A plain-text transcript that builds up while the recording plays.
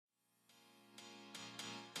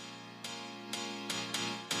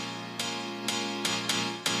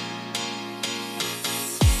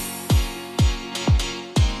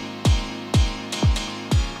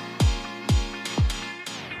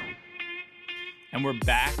And we're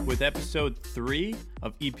back with episode 3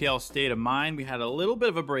 of EPL State of Mind. We had a little bit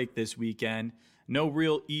of a break this weekend. No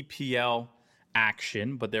real EPL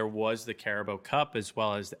action, but there was the Carabao Cup as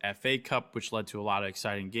well as the FA Cup, which led to a lot of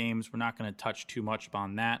exciting games. We're not going to touch too much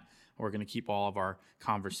on that. We're going to keep all of our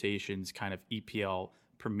conversations kind of EPL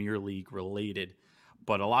Premier League related.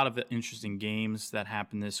 But a lot of the interesting games that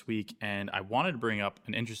happened this week, and I wanted to bring up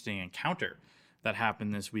an interesting encounter that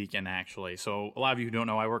happened this weekend, actually. So a lot of you who don't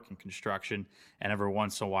know, I work in construction, and every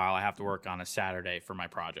once in a while I have to work on a Saturday for my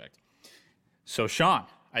project. So Sean,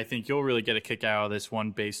 I think you'll really get a kick out of this one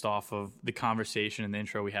based off of the conversation and the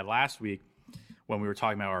intro we had last week when we were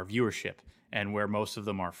talking about our viewership and where most of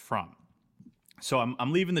them are from. So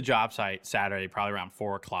I'm leaving the job site Saturday, probably around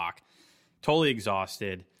 4 o'clock, totally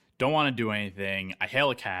exhausted, don't want to do anything. I hail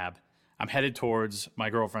a cab. I'm headed towards my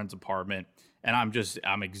girlfriend's apartment. And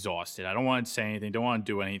I'm exhausted. I don't want to say anything, don't want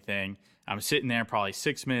to do anything. I'm sitting there probably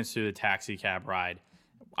 6 minutes through the taxi cab ride,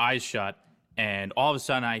 eyes shut, and all of a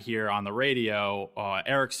sudden I hear on the radio,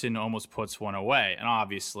 Ericsson almost puts one away. And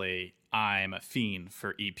obviously, I'm a fiend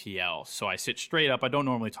for EPL. So I sit straight up. I don't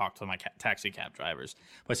normally talk to my taxi cab drivers.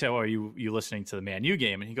 But I say, are you listening to the Man U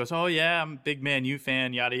game? And he goes, oh, yeah, I'm a big Man U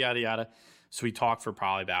fan, yada, yada, yada. So we talked for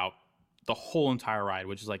probably about the whole entire ride,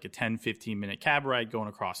 which is like a 10, 15-minute cab ride going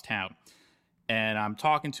across town. And I'm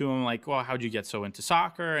talking to him like, well, how'd you get so into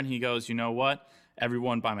soccer? And he goes, you know what?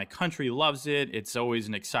 Everyone by my country loves it. It's always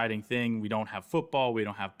an exciting thing. We don't have football. We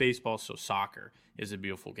don't have baseball. So soccer is a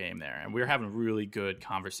beautiful game there. And we were having a really good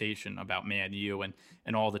conversation about Man U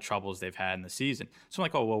and all the troubles they've had in the season. So I'm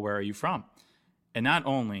like, oh, well, where are you from? And not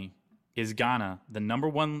only is Ghana the number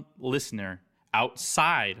one listener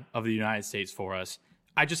outside of the United States for us,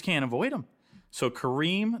 I just can't avoid him. So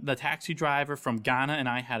Kareem, the taxi driver from Ghana, and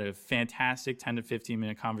I had a fantastic 10 to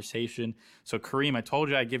 15-minute conversation. So Kareem, I told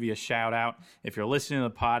you I'd give you a shout out. If you're listening to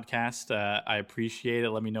the podcast, I appreciate it.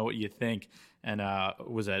 Let me know what you think. And it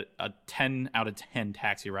was a 10 out of 10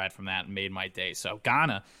 taxi ride from that and made my day. So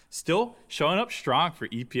Ghana still showing up strong for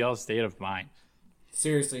EPL State of Mind.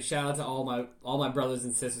 Seriously, shout out to all my brothers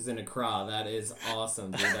and sisters in Accra. That is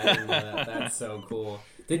awesome, dude. That's so cool.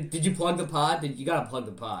 Did you plug the pod? You gotta plug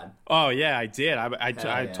the pod. Oh yeah, I did.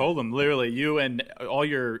 I told them literally, you and all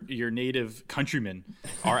your native countrymen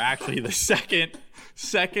are actually the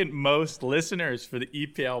second most listeners for the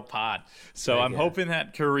EPL pod. So I'm hoping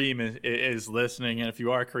that Kareem is listening, and if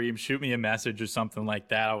you are, Kareem, shoot me a message or something like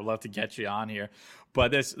that. I would love to get you on here.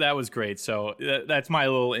 But that was great. So that's my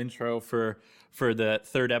little intro for the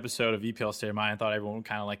third episode of EPL State of Mind. I thought everyone would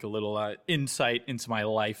kind of like a little insight into my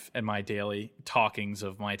life and my daily talkings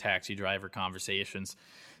of my taxi driver conversations.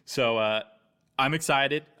 So I'm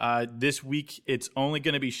excited. This week, it's only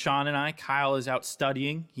going to be Sean and I. Kyle is out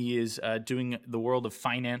studying. He is doing the world of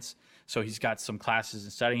finance. So he's got some classes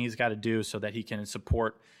and studying he's got to do so that he can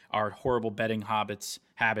support our horrible betting habits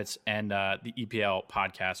and the EPL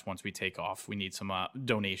podcast once we take off. We need some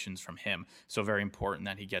donations from him. So very important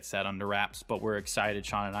that he gets that under wraps. But we're excited,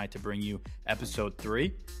 Sean and I, to bring you episode 3.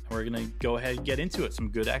 And we're going to go ahead and get into it. Some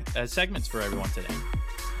good segments for everyone today.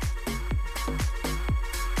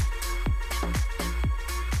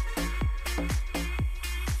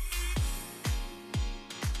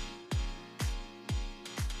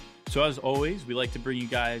 So as always, we like to bring you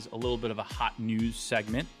guys a little bit of a hot news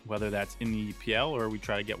segment, whether that's in the EPL or we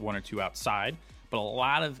try to get one or two outside. But a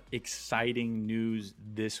lot of exciting news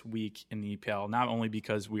this week in the EPL, not only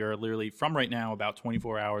because we are literally from right now about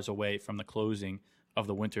 24 hours away from the closing of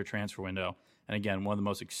the winter transfer window. And again, one of the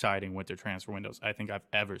most exciting winter transfer windows I think I've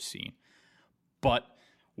ever seen. But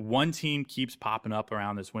one team keeps popping up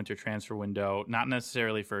around this winter transfer window, not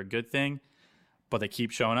necessarily for a good thing, but they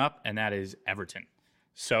keep showing up, and that is Everton.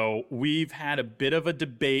 So we've had a bit of a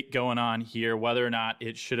debate going on here whether or not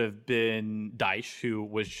it should have been Dyche, who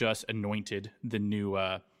was just anointed the new,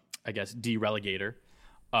 de-relegator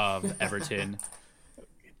of Everton,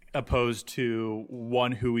 opposed to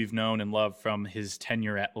one who we've known and loved from his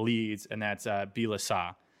tenure at Leeds, and that's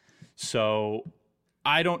Bielsa. So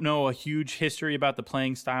I don't know a huge history about the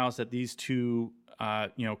playing styles that these two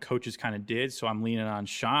coaches kind of did, so I'm leaning on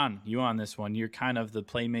Sean, you on this one. You're kind of the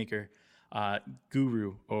playmaker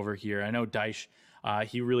guru over here. I know Dyche,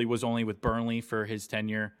 he really was only with Burnley for his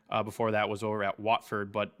tenure. Before that was over at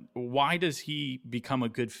Watford. But why does he become a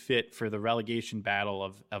good fit for the relegation battle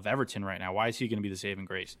of Everton right now? Why is he going to be the saving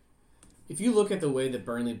grace? If you look at the way that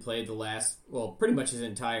Burnley played pretty much his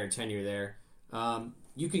entire tenure there,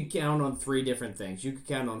 you can count on 3 different things. You can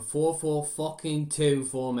count on 4-4-2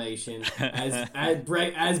 formation as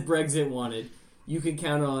Brexit wanted. You can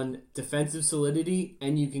count on defensive solidity,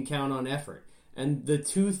 and you can count on effort. And the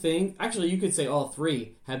two things, actually, you could say all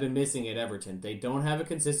three have been missing at Everton. They don't have a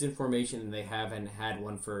consistent formation, and they haven't had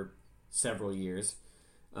one for several years.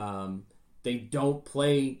 They don't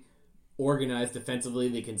play organized defensively.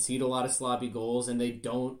 They concede a lot of sloppy goals, and they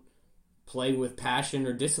don't play with passion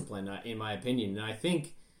or discipline, in my opinion. And I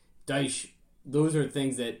think Dyche, those are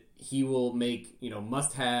things that he will make,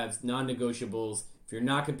 must-haves, non-negotiables. If you're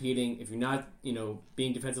not competing, if you're not,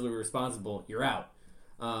 being defensively responsible, you're out.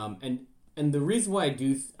 And the reason why I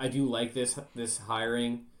do like this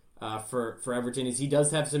hiring for Everton is he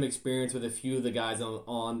does have some experience with a few of the guys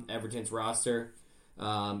on Everton's roster.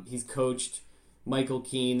 He's coached Michael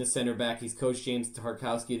Keane, the center back. He's coached James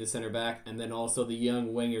Tarkowski, the center back, and then also the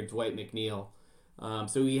young winger Dwight McNeil.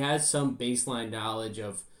 So he has some baseline knowledge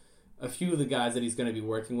of a few of the guys that he's going to be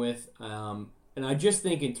working with. And I just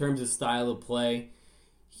think in terms of style of play,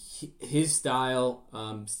 his style,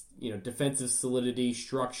 defensive solidity,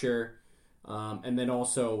 structure, and then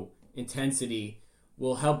also intensity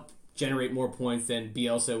will help generate more points than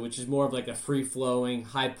Bielsa, which is more of like a free-flowing,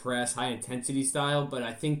 high-press, high-intensity style. But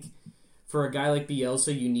I think for a guy like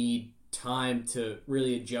Bielsa, you need time to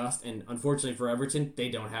really adjust. And unfortunately for Everton, they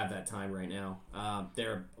don't have that time right now.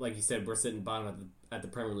 They're, like you said, we're sitting bottom at the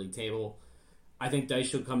Premier League table. I think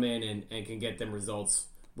Dyche will come in and can get them results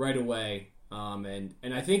right away. And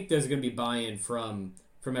I think there's going to be buy-in from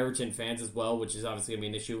Everton fans as well, which is obviously going to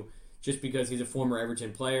be an issue just because he's a former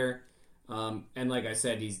Everton player. And like I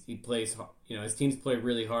said, he plays, his teams play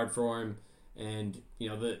really hard for him. And,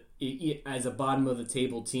 as a bottom of the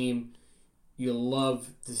table team, you love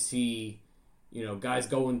to see, guys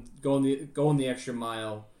going the extra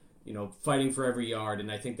mile, fighting for every yard.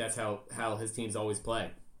 And I think that's how his teams always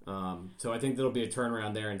play. So I think there'll be a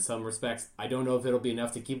turnaround there in some respects. I don't know if it'll be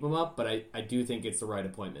enough to keep him up, but I do think it's the right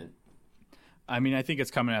appointment. I mean, I think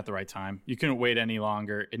it's coming at the right time. You couldn't wait any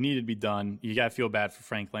longer. It needed to be done. You got to feel bad for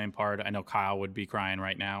Frank Lampard. I know Kyle would be crying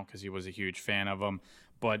right now because he was a huge fan of him.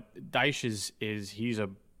 But Dyche he's a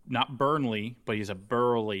not Burnley, but he's a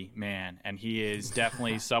burly man, and he is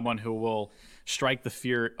definitely someone who will strike the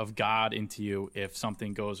fear of God into you if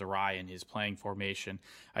something goes awry in his playing formation.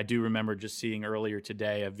 I do remember just seeing earlier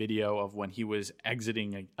today a video of when he was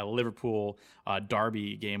exiting a Liverpool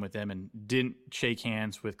derby game with him and didn't shake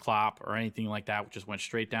hands with Klopp or anything like that, just went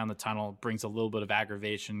straight down the tunnel, brings a little bit of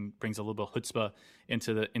aggravation, brings a little bit of chutzpah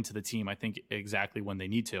into the team, I think exactly when they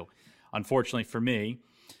need to. Unfortunately for me,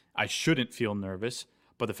 I shouldn't feel nervous,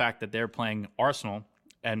 but the fact that they're playing Arsenal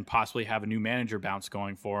and possibly have a new manager bounce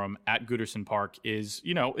going for them at Goodison Park is,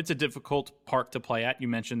 it's a difficult park to play at. You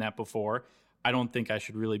mentioned that before. I don't think I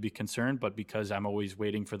should really be concerned, but because I'm always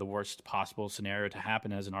waiting for the worst possible scenario to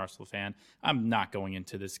happen as an Arsenal fan, I'm not going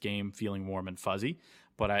into this game feeling warm and fuzzy.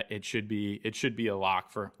 But it should be a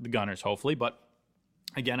lock for the Gunners, hopefully. But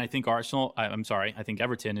again, I think I think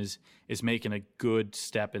Everton is making a good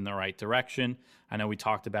step in the right direction. I know we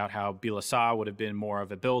talked about how Bielsa would have been more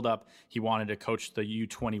of a build-up. He wanted to coach the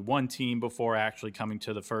U21 team before actually coming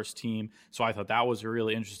to the first team. So I thought that was a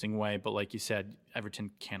really interesting way. But like you said,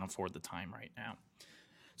 Everton can't afford the time right now.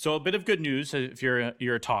 So a bit of good news if you're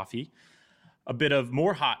a Toffee. A bit of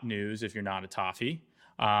more hot news if you're not a Toffee,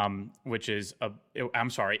 which is,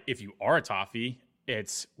 if you are a Toffee,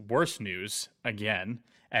 it's worse news again,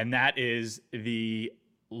 and that is the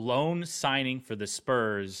loan signing for the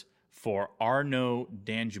Spurs for Arnaud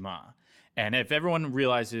Danjuma. And if everyone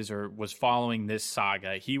realizes or was following this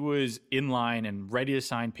saga, he was in line and ready to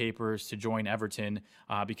sign papers to join Everton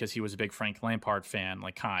because he was a big Frank Lampard fan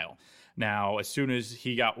like Kyle. Now, as soon as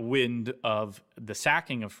he got wind of the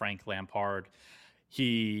sacking of Frank Lampard,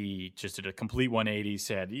 he just did a complete 180,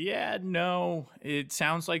 said, yeah, no, it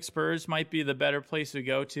sounds like Spurs might be the better place to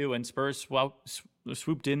go to. And Spurs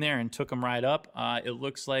swooped in there and took him right up. It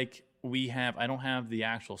looks like I don't have the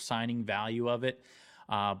actual signing value of it,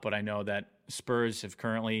 but I know that Spurs have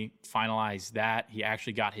currently finalized that. He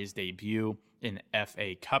actually got his debut in the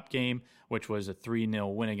FA Cup game, which was a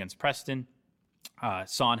 3-0 win against Preston.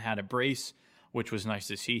 Son had a brace, which was nice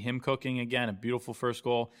to see him cooking again, a beautiful first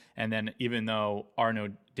goal. And then even though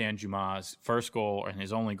Arnaud Danjuma's first goal and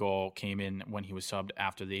his only goal came in when he was subbed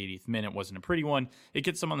after the 80th minute, wasn't a pretty one, it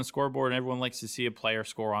gets them on the scoreboard, and everyone likes to see a player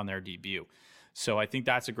score on their debut. So I think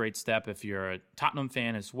that's a great step if you're a Tottenham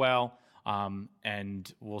fan as well,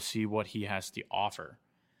 and we'll see what he has to offer.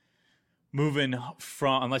 Moving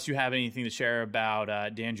from, unless you have anything to share about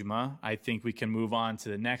Danjuma, I think we can move on to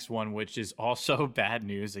the next one, which is also bad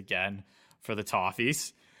news again for the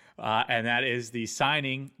Toffees, and that is the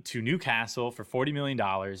signing to Newcastle for $40 million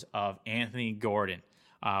of Anthony Gordon,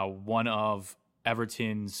 one of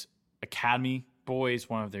Everton's academy boys,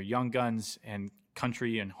 one of their young guns, and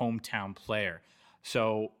country and hometown player.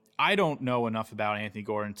 So I don't know enough about Anthony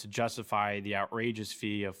Gordon to justify the outrageous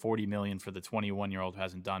fee of $40 million for the 21-year-old who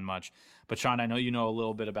hasn't done much. But Sean, I know you know a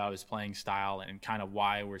little bit about his playing style and kind of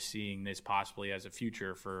why we're seeing this possibly as a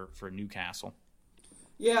future for Newcastle.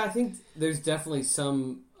 Yeah, I think there's definitely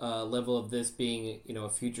some level of this being, a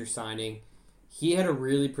future signing. He had a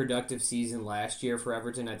really productive season last year for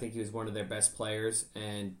Everton. I think he was one of their best players,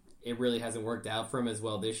 and it really hasn't worked out for him as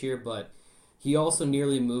well this year. But he also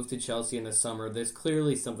nearly moved to Chelsea in the summer. There's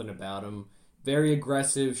clearly something about him. Very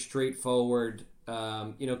aggressive, straightforward,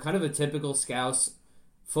 kind of a typical Scouse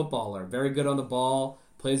footballer. Very good on the ball,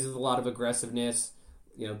 plays with a lot of aggressiveness,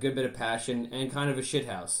 good bit of passion, and kind of a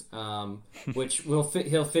shithouse, which he'll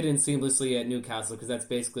fit in seamlessly at Newcastle because that's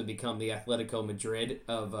basically become the Atletico Madrid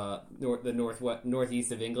of the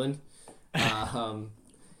northeast of England.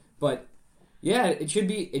 But yeah, it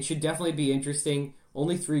should definitely be interesting.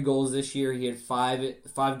 Only 3 goals this year. He had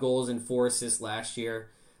five goals and 4 assists last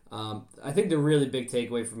year. I think the really big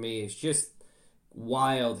takeaway for me is just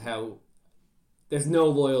wild how there's no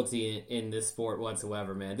loyalty in this sport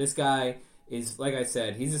whatsoever, man. This guy is, like I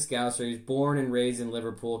said, he's a Scouser. He's born and raised in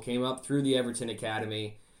Liverpool, came up through the Everton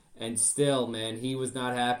Academy, and still, man, he was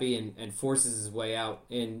not happy and forces his way out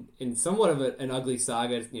in somewhat of an ugly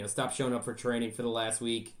saga. Stopped showing up for training for the last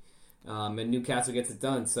week, and Newcastle gets it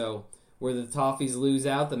done. So where the Toffees lose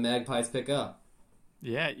out, the Magpies pick up.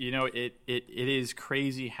 Yeah, it is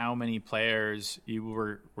crazy how many players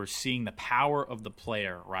we're seeing the power of the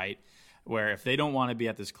player, right? Where if they don't want to be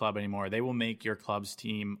at this club anymore, they will make your club's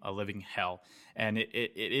team a living hell. And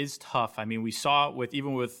it is tough. I mean, we saw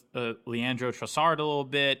even with Leandro Trossard a little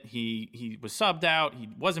bit. He was subbed out. He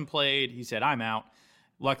wasn't played. He said, I'm out.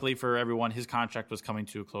 Luckily for everyone, his contract was coming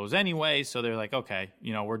to a close anyway. So they're like, okay,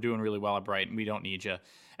 we're doing really well at Brighton. We don't need you.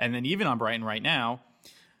 And then even on Brighton right now,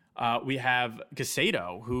 we have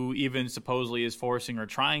Caicedo, who even supposedly is forcing or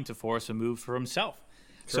trying to force a move for himself.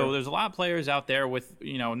 Sure. So there's a lot of players out there with,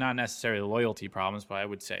 not necessarily loyalty problems, but I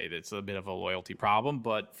would say that it's a bit of a loyalty problem.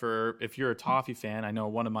 But if you're a Toffee fan, I know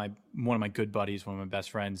one of my good buddies, one of my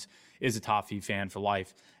best friends, is a Toffee fan for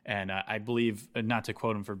life. And I believe, not to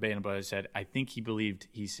quote him verbatim, but I think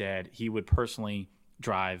he said he would personally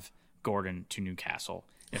drive Gordon to Newcastle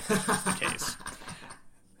if this was the case.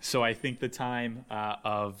 So I think the time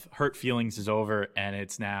of hurt feelings is over, and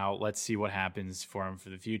it's now let's see what happens for him for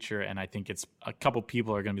the future. And I think it's a couple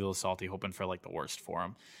people are going to be a little salty, hoping for like the worst for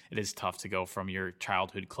him. It is tough to go from your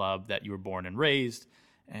childhood club that you were born and raised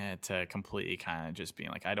and to completely kind of just being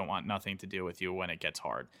like, I don't want nothing to do with you when it gets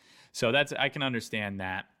hard. So I can understand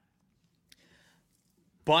that.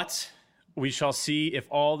 But we shall see if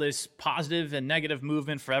all this positive and negative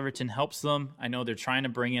movement for Everton helps them. I know they're trying to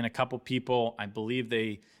bring in a couple people. I believe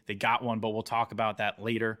they got one, but we'll talk about that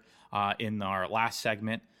later in our last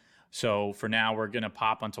segment. So for now, we're going to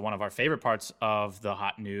pop onto one of our favorite parts of the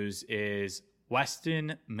hot news is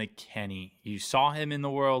Weston McKennie. You saw him in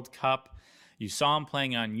the World Cup. You saw him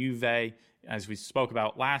playing on Juve. As we spoke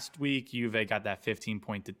about last week, Juve got that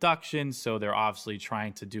 15-point deduction, so they're obviously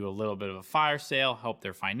trying to do a little bit of a fire sale, help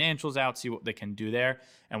their financials out, see what they can do there.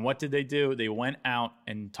 And what did they do? They went out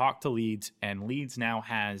and talked to Leeds, and Leeds now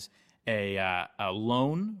has a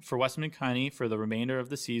loan for Weston McKennie for the remainder of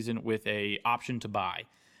the season with a option to buy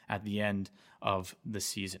at the end of the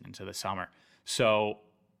season into the summer. So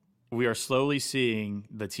we are slowly seeing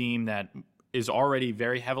the team that is already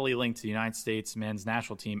very heavily linked to the United States men's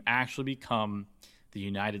national team actually become the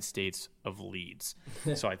United States of Leeds.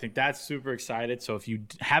 So I think that's super excited. So if you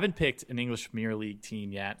haven't picked an English Premier League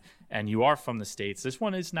team yet and you are from the States, this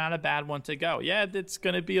one is not a bad one to go. Yeah, it's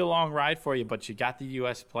going to be a long ride for you, but you got the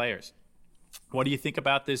U.S. players. What do you think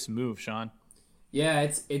about this move, Sean? Yeah,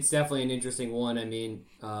 it's definitely an interesting one. I mean,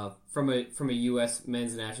 from a U.S.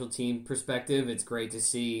 men's national team perspective, it's great to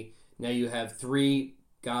see now you have 3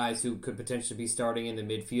 guys who could potentially be starting in the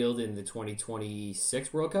midfield in the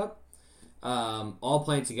 2026 World Cup, all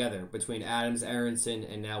playing together between Adams, Aronson,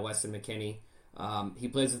 and now Weston McKennie. He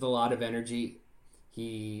plays with a lot of energy.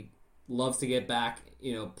 He loves to get back.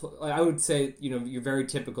 I would say, your very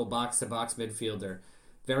typical box-to-box midfielder.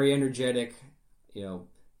 Very energetic,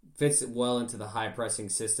 fits well into the high-pressing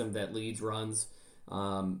system that Leeds runs.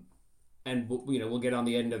 And, we'll get on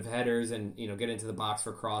the end of headers and, get into the box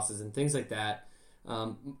for crosses and things like that.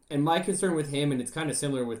 And my concern with him, and it's kind of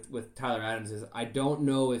similar with Tyler Adams, is I don't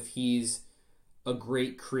know if he's a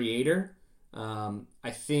great creator.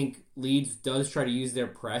 I think Leeds does try to use their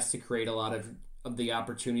press to create a lot of the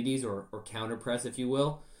opportunities or counter press, if you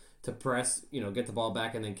will, to press, get the ball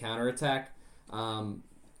back and then counterattack.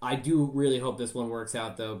 I do really hope this one works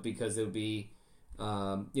out, though, because it would be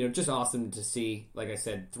Just awesome to see, like I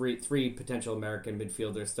said, three potential American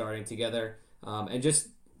midfielders starting together. And just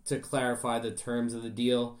to clarify the terms of the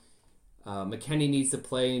deal, McKennie needs to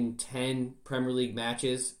play in 10 Premier League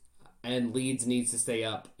matches, and Leeds needs to stay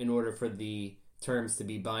up in order for the terms to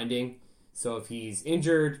be binding. So if he's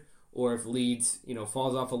injured or if Leeds,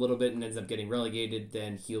 falls off a little bit and ends up getting relegated,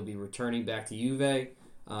 then he'll be returning back to Juve.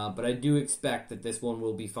 But I do expect that this one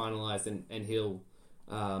will be finalized and he'll,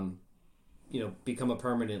 become a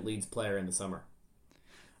permanent Leeds player in the summer.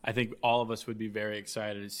 I think all of us would be very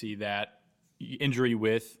excited to see that. Injury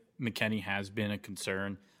with McKennie has been a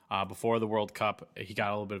concern. Before the World Cup, he got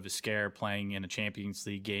a little bit of a scare playing in a Champions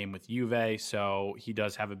League game with Juve, so he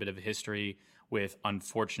does have a bit of a history with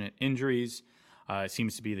unfortunate injuries. It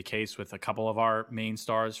seems to be the case with a couple of our main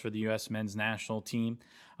stars for the U.S. men's national team,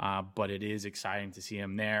 but it is exciting to see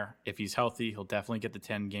him there. If he's healthy, he'll definitely get the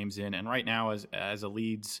 10 games in, and right now, as a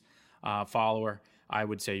Leeds follower, I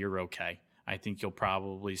would say you're okay. I think you'll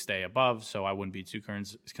probably stay above, so I wouldn't be too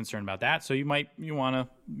concerned about that. So you want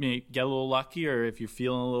to get a little lucky, or if you're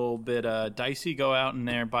feeling a little bit dicey, go out in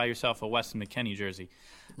there and buy yourself a Weston McKennie jersey.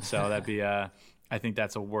 So that'd be, I think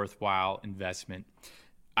that's a worthwhile investment.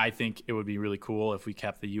 I think it would be really cool if we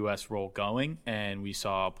kept the U.S. role going and we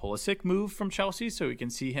saw Pulisic move from Chelsea, so we can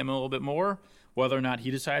see him a little bit more. Whether or not he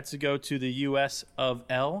decides to go to the U.S. of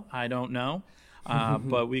L, I don't know.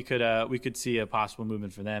 But we could see a possible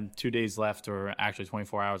movement for them. 2 days left, or actually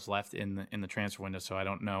 24 hours left in the transfer window. So I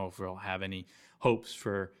don't know if we'll have any hopes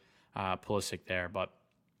for Pulisic there. But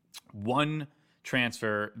one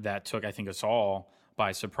transfer that took, I think, us all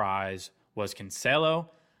by surprise was Cancelo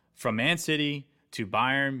from Man City to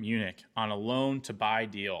Bayern Munich on a loan to buy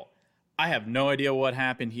deal. I have no idea what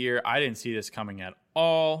happened here. I didn't see this coming at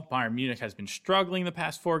all. Bayern Munich has been struggling the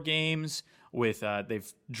past 4 games.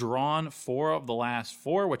 They've drawn 4 of the last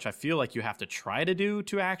 4, which I feel like you have to try to do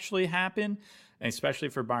to actually happen, and especially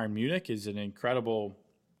for Bayern Munich is an incredible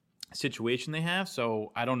situation they have.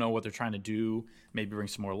 So I don't know what they're trying to do, maybe bring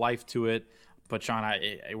some more life to it. But Sean,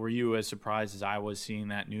 were you as surprised as I was seeing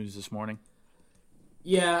that news this morning?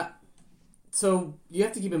 Yeah. So you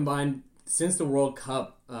have to keep in mind, since the World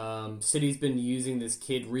Cup, City's been using this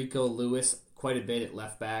kid Rico Lewis quite a bit at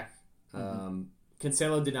left back.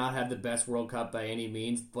 Cancelo did not have the best World Cup by any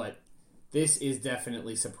means, but this is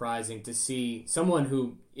definitely surprising to see someone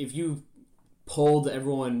who, if you polled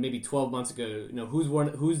everyone maybe 12 months ago,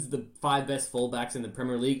 who's the 5 best fullbacks in the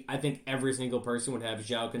Premier League, I think every single person would have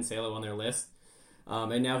João Cancelo on their list.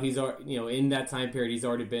 And now he's, in that time period, he's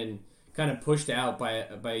already been kind of pushed out by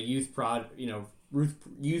a youth product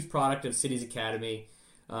of City's academy,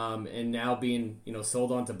 and now being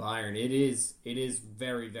sold on to Bayern. It is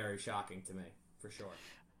very, very shocking to me. For sure.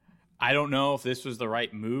 I don't know if this was the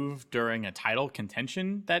right move during a title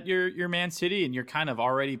contention that you're Man City, and you're kind of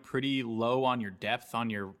already pretty low on your depth on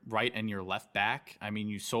your right and your left back. I mean,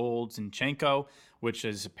 you sold Zinchenko, which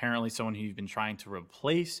is apparently someone who you've been trying to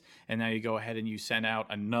replace, and now you go ahead and you send out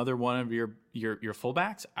another one of your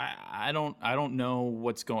fullbacks. I don't know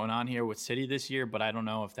what's going on here with City this year, but I don't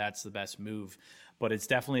know if that's the best move. But it's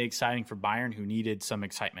definitely exciting for Bayern, who needed some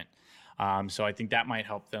excitement. So I think that might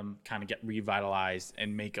help them kind of get revitalized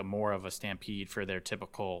and make a more of a stampede for their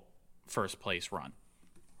typical first place run.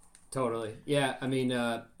 Totally. Yeah, I mean,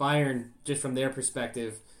 Bayern, just from their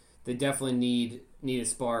perspective, they definitely need a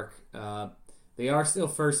spark. They are still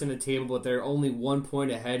first in the table, but they're only 1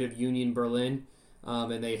 point ahead of Union Berlin,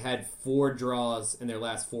 and they had 4 draws in their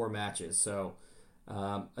last 4 matches. So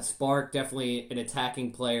a spark, definitely an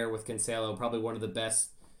attacking player with Cancelo, probably one of the best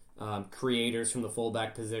creators from the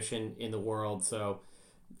fullback position in the world, so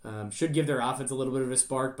should give their offense a little bit of a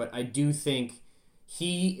spark. But I do think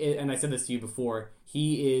he, and I said this to you before,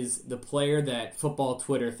 he is the player that football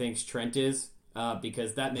Twitter thinks Trent is,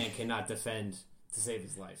 because that man cannot defend to save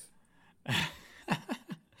his life.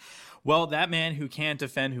 Well, that man who can't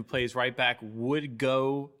defend, who plays right back, would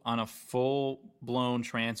go on a full-blown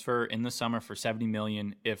transfer in the summer for $70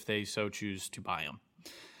 million if they so choose to buy him.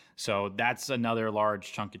 So that's another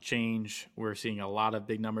large chunk of change. We're seeing a lot of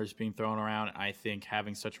big numbers being thrown around. I think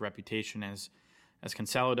having such a reputation as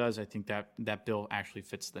Cancelo does, I think that bill actually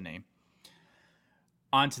fits the name.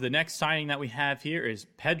 On to the next signing that we have here is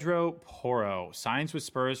Pedro Porro, signs with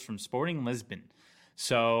Spurs from Sporting Lisbon.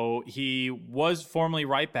 So he was formerly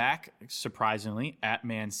right back, surprisingly, at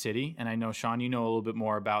Man City. And I know, Sean, you know a little bit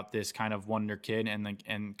more about this kind of wonder kid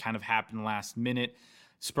and kind of happened last minute.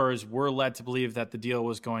 Spurs were led to believe that the deal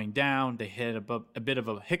was going down. They hit a bit of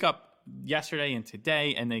a hiccup yesterday and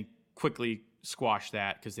today, and they quickly squashed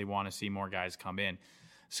that because they want to see more guys come in.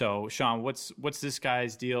 So, Sean, what's this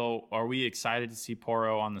guy's deal? Are we excited to see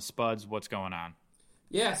Porro on the Spuds? What's going on?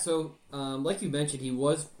 Yeah, so like you mentioned, he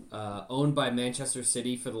was owned by Manchester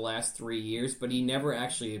City for the last 3 years, but he never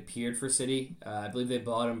actually appeared for City. I believe they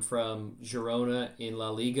bought him from Girona in La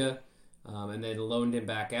Liga, and then loaned him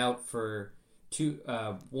back out for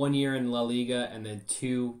 1 year in La Liga, and then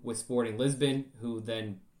 2 with Sporting Lisbon, who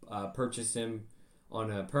then purchased him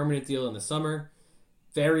on a permanent deal in the summer.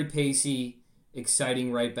 Very pacey,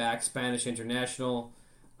 exciting right back, Spanish international.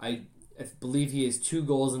 I believe he has 2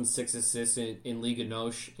 goals and 6 assists in Liga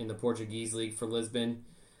NOS in the Portuguese league for Lisbon.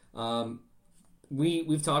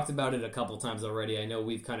 We've talked about it a couple times already. I know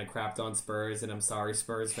we've kind of crapped on Spurs, and I'm sorry,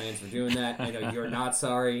 Spurs fans, for doing that. I know you're not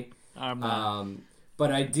sorry. I'm not.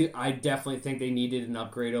 But I definitely think they needed an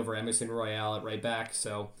upgrade over Emerson Royale at right back.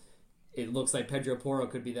 So it looks like Pedro Porro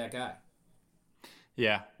could be that guy.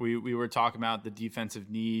 Yeah, we were talking about the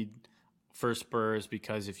defensive need for Spurs,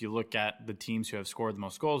 because if you look at the teams who have scored the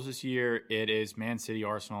most goals this year, it is Man City,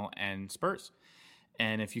 Arsenal, and Spurs.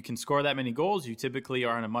 And if you can score that many goals, you typically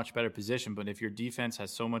are in a much better position. But if your defense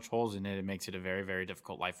has so much holes in it, it makes it a very, very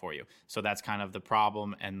difficult life for you. So that's kind of the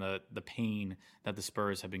problem and the pain that the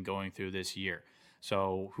Spurs have been going through this year.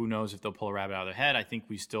 So who knows if they'll pull a rabbit out of their head. I think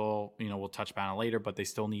we still, we'll touch on it later, but they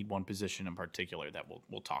still need one position in particular that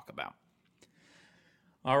we'll talk about.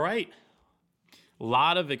 All right. A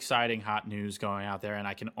lot of exciting hot news going out there, and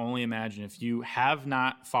I can only imagine if you have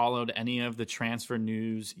not followed any of the transfer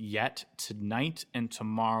news yet, tonight and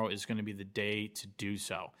tomorrow is going to be the day to do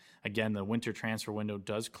so. Again, the winter transfer window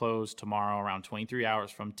does close tomorrow around 23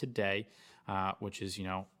 hours from today, which is,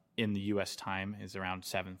 in the U.S. time is around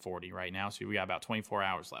 7:40 right now. So we got about 24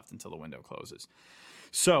 hours left until the window closes.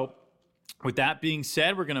 So with that being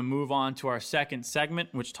said, we're going to move on to our second segment,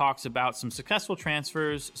 which talks about some successful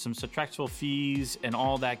transfers, some successful fees, and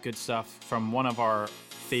all that good stuff from one of our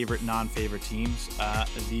favorite, non-favorite teams,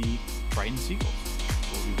 the Brighton Seagulls.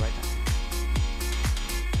 We'll be right back.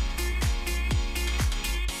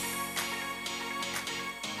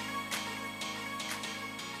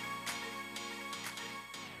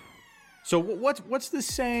 So what's the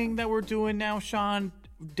saying that we're doing now, Sean?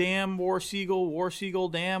 Damn War Seagull,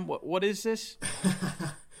 damn. What is this?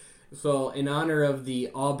 So, in honor of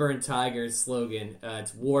the Auburn Tigers slogan,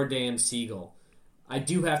 it's War Damn Seagull. I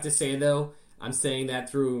do have to say, though, I'm saying that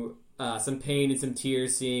through some pain and some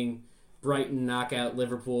tears, seeing Brighton knock out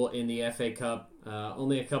Liverpool in the FA Cup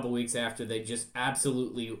only a couple weeks after they just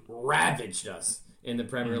absolutely ravaged us in the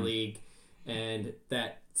Premier League. And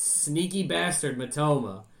that sneaky bastard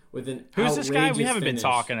Mitoma with an Who's this guy? We haven't finish.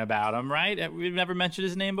 been talking about him, right? We've never mentioned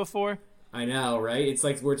his name before. I know, right? It's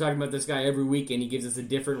like we're talking about this guy every week, and he gives us a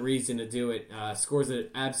different reason to do it. Scores an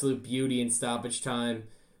absolute beauty in stoppage time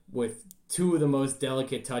with 2 of the most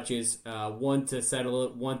delicate touches, one to settle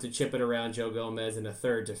it, one to chip it around Joe Gomez, and a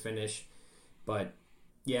third to finish. But,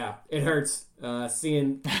 yeah, it hurts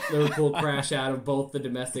seeing Liverpool crash out of both the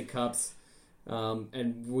domestic cups.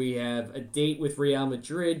 And we have a date with Real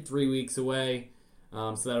Madrid 3 weeks away.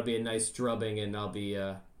 So that'll be a nice drubbing, and I'll be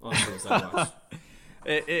on the sidewalks.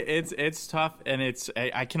 It's tough, and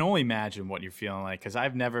I can only imagine what you're feeling like, because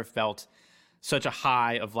I've never felt such a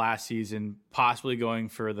high of last season, possibly going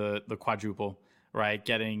for the quadruple, right?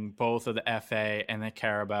 Getting both of the FA and the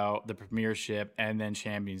Carabao, the Premiership, and then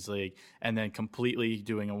Champions League, and then completely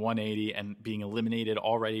doing a 180 and being eliminated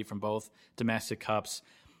already from both domestic cups.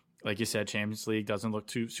 Like you said, Champions League doesn't look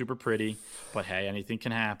too super pretty, but hey, anything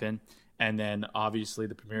can happen. And then obviously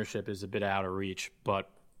the Premiership is a bit out of reach, but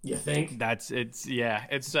you think I'll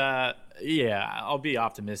be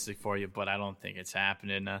optimistic for you, but I don't think it's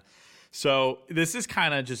happening. So this is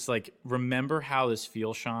kind of just like, remember how this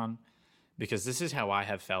feels, Sean, because this is how I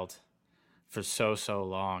have felt for so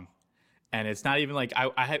long. And it's not even like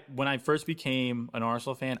when I first became an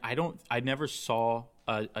Arsenal fan, I never saw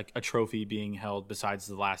a trophy being held besides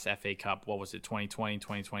the last FA Cup. What was it, 2020,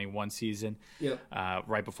 2021 season? Yep.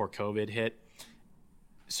 Right before COVID hit.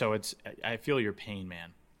 So I feel your pain,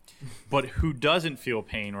 man. But who doesn't feel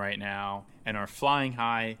pain right now and are flying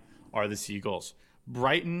high are the Seagulls.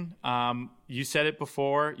 Brighton, you said it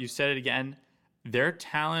before, you said it again. Their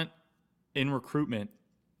talent in recruitment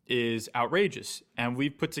is outrageous. And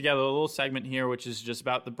we've put together a little segment here, which is just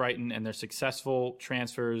about the Brighton and their successful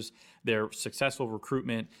transfers, their successful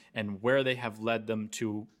recruitment, and where they have led them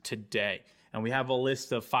to today. And we have a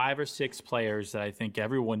list of 5 or 6 players that I think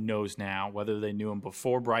everyone knows now, whether they knew them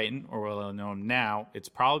before Brighton or whether they know them now. It's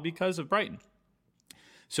probably because of Brighton.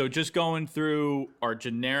 So just going through our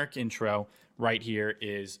generic intro right here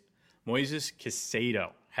is Moises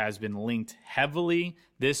Caicedo has been linked heavily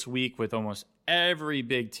this week with almost every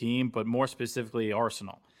big team, but more specifically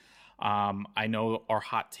Arsenal. I know our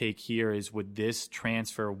hot take here is, would this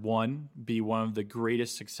transfer, one, be one of the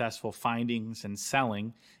greatest successful findings and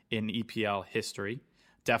selling in EPL history?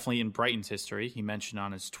 Definitely in Brighton's history. He mentioned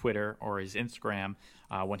on his Twitter or his Instagram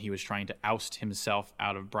when he was trying to oust himself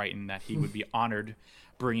out of Brighton that he would be honored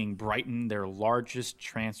bringing Brighton their largest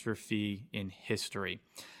transfer fee in history.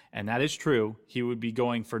 And that is true. He would be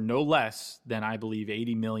going for no less than, I believe,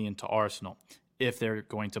 80 million to Arsenal if they're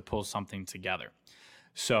going to pull something together.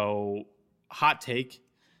 So, hot take,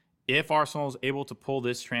 if Arsenal is able to pull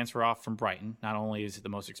this transfer off from Brighton, not only is it the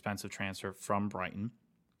most expensive transfer from Brighton,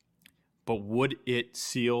 but would it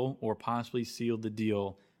seal or possibly seal the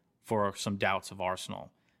deal for some doubts of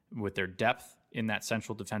Arsenal with their depth in that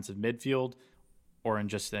central defensive midfield or in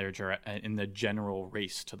just in the general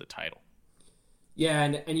race to the title? Yeah,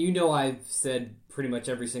 and I've said pretty much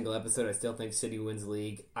every single episode I still think City wins the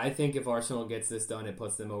league. I think if Arsenal gets this done, it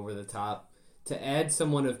puts them over the top. To add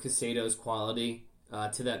someone of Casado's quality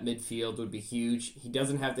to that midfield would be huge. He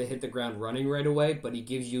doesn't have to hit the ground running right away, but he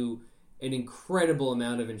gives you an incredible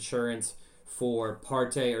amount of insurance for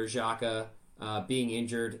Partey or Xhaka being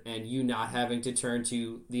injured and you not having to turn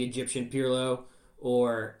to the Egyptian Pirlo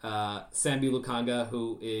or Sambi Lukanga,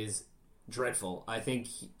 who is dreadful.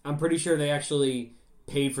 I'm pretty sure they actually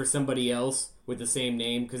paid for somebody else with the same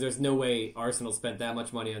name, because there's no way Arsenal spent that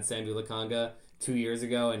much money on Sambi Lukanga 2 years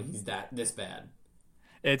ago and he's this bad.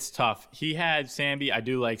 It's tough. He had Sambi. I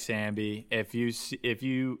do like Sambi. If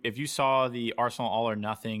you saw the Arsenal All or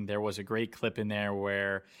Nothing, there was a great clip in there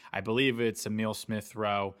where I believe it's Emile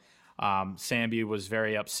Smith-Rowe. Sambi was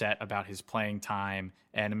very upset about his playing time,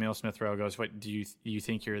 and Emile Smith-Rowe goes, "What do you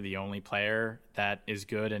think you're the only player that is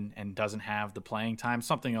good and doesn't have the playing time?"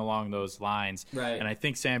 Something along those lines. Right. And I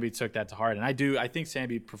think Sambi took that to heart, and I think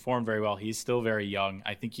Sambi performed very well. He's still very young.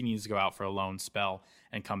 I think he needs to go out for a loan spell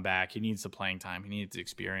and come back. He needs the playing time. He needs the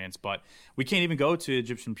experience. But we can't even go to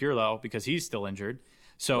Egyptian Pirlo because he's still injured.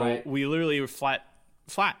 So we literally were flat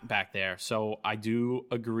back there. So I do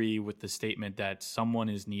agree with the statement that someone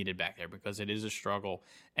is needed back there because it is a struggle.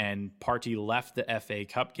 And Partey left the FA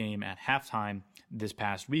Cup game at halftime this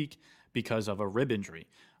past week because of a rib injury.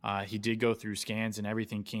 He did go through scans and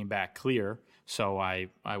everything came back clear. So I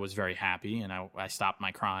was very happy and I stopped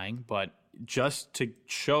my crying. But just to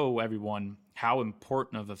show everyone how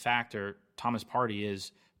important of a factor Thomas Partey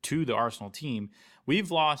is to the Arsenal team,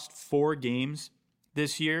 we've lost 4 games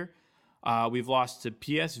this year. We've lost to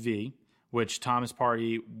PSV, which Thomas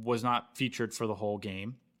Partey was not featured for the whole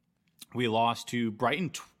game. We lost to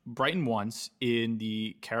Brighton once in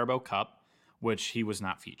the Carabao Cup, which he was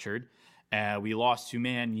not featured. We lost to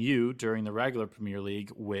Man U during the regular Premier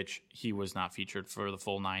League, which he was not featured for the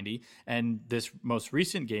full 90. And this most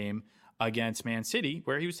recent game against Man City,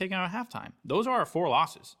 where he was taken out at halftime. Those are our 4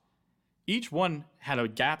 losses. Each one had a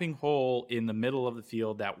gaping hole in the middle of the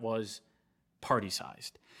field that was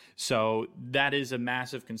Partey-sized. So that is a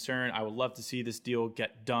massive concern. I would love to see this deal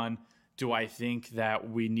get done. Do I think that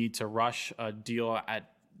we need to rush a deal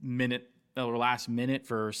at last minute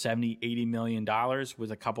for $70-80 million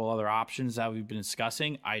with a couple other options that we've been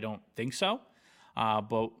discussing? I don't think so.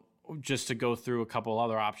 But just to go through a couple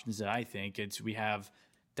other options that I think, we have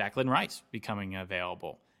Declan Rice becoming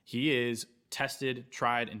available. He is tested,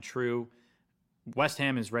 tried, and true. West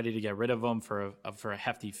Ham is ready to get rid of him for a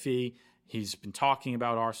hefty fee. He's been talking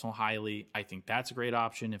about Arsenal highly. I think that's a great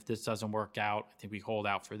option. If this doesn't work out, I think we hold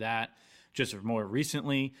out for that. Just more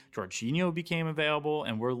recently, Jorginho became available,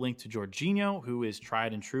 and we're linked to Jorginho, who is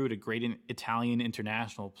tried and true, a great Italian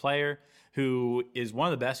international player who is one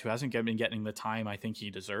of the best, who hasn't been getting the time I think he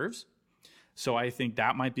deserves. So I think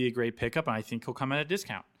that might be a great pickup, and I think he'll come at a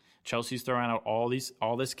discount. Chelsea's throwing out all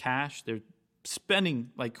this cash. They're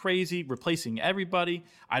spending like crazy, replacing everybody.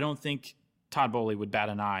 I don't think Todd Bowley would bat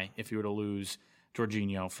an eye if he were to lose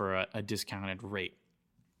Jorginho for a discounted rate.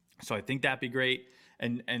 So I think that'd be great.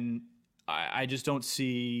 And I just don't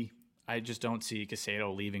see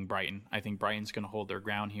Casado leaving Brighton. I think Brighton's going to hold their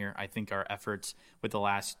ground here. I think our efforts with the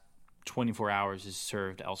last 24 hours is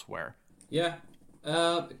served elsewhere. Yeah,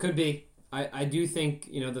 it could be. I do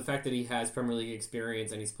think, the fact that he has Premier League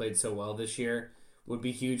experience and he's played so well this year would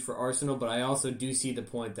be huge for Arsenal, but I also do see the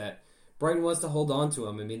point that Brighton wants to hold on to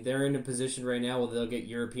him. I mean, they're in a position right now where they'll get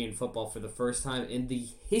European football for the first time in the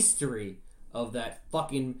history of that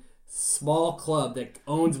fucking small club that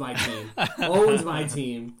owns my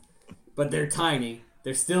team. But they're tiny.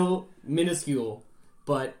 They're still minuscule.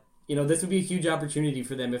 But, this would be a huge opportunity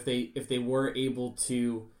for them if they were able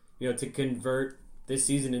to, to convert this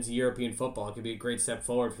season into European football. It could be a great step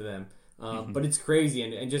forward for them. But it's crazy.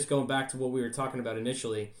 And just going back to what we were talking about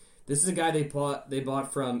initially, this is a guy they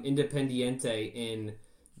bought from Independiente in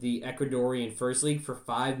the Ecuadorian First League for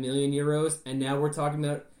 5 million euros, and now we're talking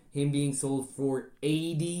about him being sold for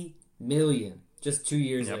 80 million just 2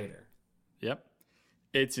 years later. Yep.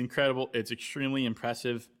 It's incredible. It's extremely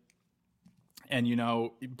impressive. And, you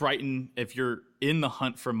know, Brighton, if you're in the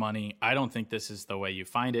hunt for money, I don't think this is the way you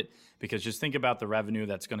find it, because just think about the revenue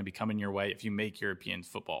that's going to be coming your way if you make European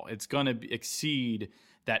football. It's going to exceed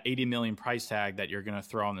that 80 million price tag that you're going to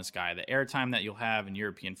throw on this guy. The airtime that you'll have in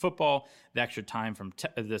European football, the extra time from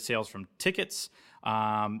the sales from tickets,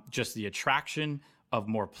 just the attraction of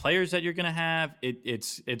more players that you're going to have.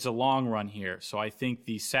 It's a long run here. So I think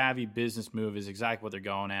the savvy business move is exactly what they're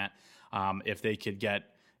going at. If they could get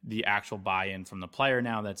the actual buy-in from the player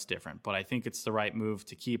now, that's different. But I think it's the right move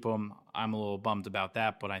to keep him. I'm a little bummed about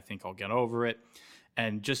that, but I think I'll get over it.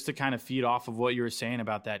 And just to kind of feed off of what you were saying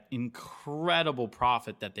about that incredible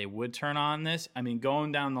profit that they would turn on this, I mean,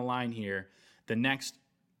 going down the line here, the next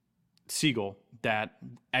Seagull that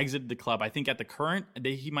exited the club, I think at the current,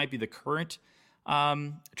 he might be the current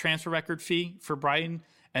transfer record fee for Brighton,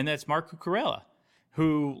 and that's Marco Cucurella,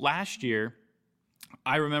 who last year,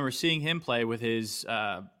 I remember seeing him play with his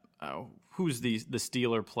who's the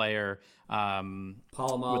Steeler player?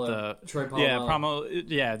 Polamalu, Troy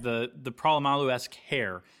Polamalu. The Polamalu-esque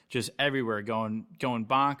hair just everywhere, going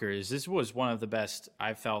bonkers. This was one of the best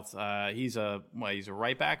I felt. He's a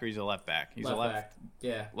right back or he's a left back? He's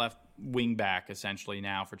left wing back essentially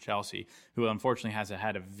now for Chelsea, who unfortunately has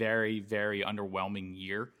had a very, very underwhelming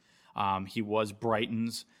year. He was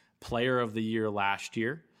Brighton's Player of the Year last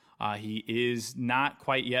year. He is not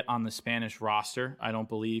quite yet on the Spanish roster. I don't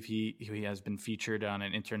believe he has been featured on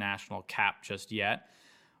an international cap just yet.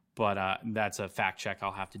 But that's a fact check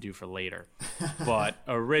I'll have to do for later. But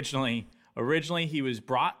originally he was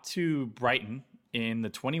brought to Brighton in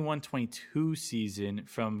the 21-22 season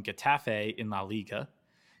from Getafe in La Liga.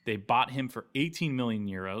 They bought him for 18 million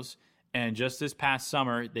euros. And just this past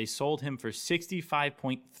summer, they sold him for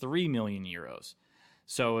 65.3 million euros.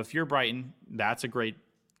 So if you're Brighton, that's a great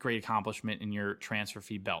accomplishment in your transfer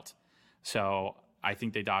fee belt. So I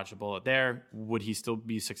think they dodged a bullet there. Would he still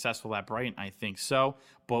be successful at Brighton? I think so.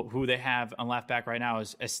 But who they have on left back right now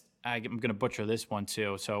is, I'm going to butcher this one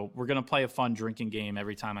too. So we're going to play a fun drinking game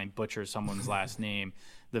every time I butcher someone's last name.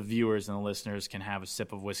 The viewers and the listeners can have a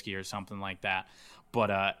sip of whiskey or something like that.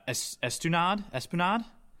 But Esplanade?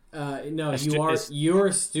 No, you're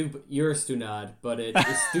Stunad, but it's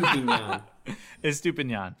Estupinian.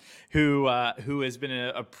 Estupinian, who has been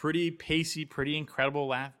a pretty pacey, pretty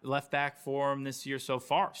incredible left back for him this year so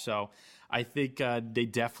far. So I think they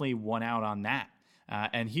definitely won out on that.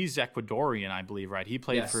 And he's Ecuadorian, I believe, right? He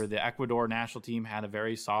played for the Ecuador national team, had a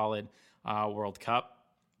very solid World Cup.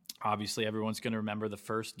 Obviously, everyone's going to remember the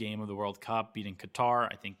first game of the World Cup, beating Qatar.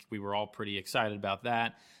 I think we were all pretty excited about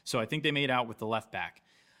that. So I think they made out with the left back.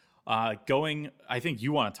 I think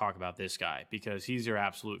you want to talk about this guy because he's your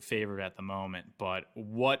absolute favorite at the moment. But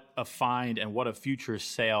what a find and what a future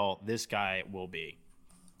sale this guy will be.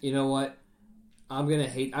 You know what?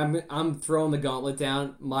 I'm throwing the gauntlet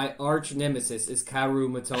down. My arch nemesis is Kaoru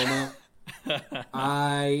Mitoma.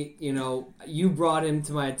 You brought him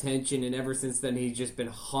to my attention, and ever since then he's just been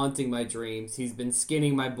haunting my dreams. He's been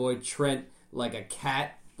skinning my boy Trent like a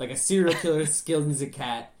cat, like a serial killer skins a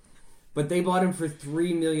cat. But they bought him for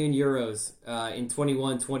 3 million euros in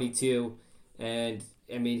 21-22, and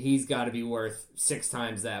I mean he's got to be worth 6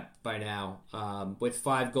 times that by now. With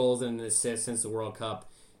 5 goals and an assist since the World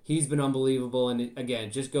Cup, he's been unbelievable. And it,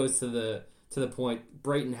 again, just goes to the point.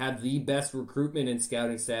 Brighton have the best recruitment and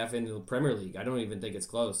scouting staff in the Premier League. I don't even think it's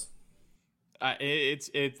close.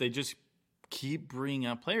 They just keep bringing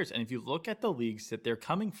up players, and if you look at the leagues that they're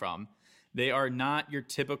coming from. They are not your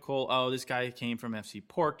typical, this guy came from FC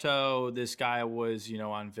Porto, this guy was,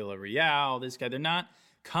 on Villarreal, this guy. They're not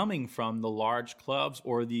coming from the large clubs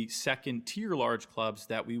or the second-tier large clubs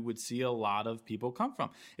that we would see a lot of people come from.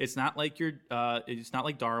 It's not like it's not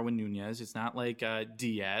like Darwin Nunez. It's not like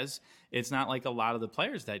Diaz. It's not like a lot of the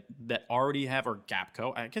players that already have, or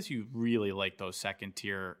Gapco. I guess you really like those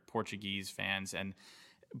second-tier Portuguese fans,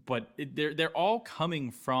 but they're all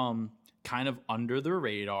coming from kind of under the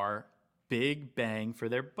radar, big bang for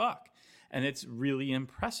their buck. And it's really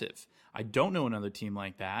impressive. I don't know another team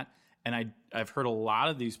like that. And I've heard a lot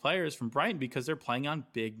of these players from Brighton because they're playing on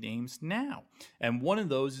big names now. And one of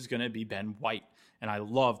those is going to be Ben White. And I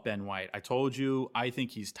love Ben White. I told you, I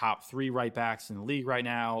think he's top 3 right backs in the league right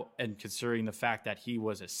now. And considering the fact that he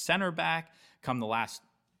was a center back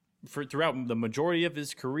throughout the majority of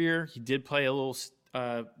his career, he did play a little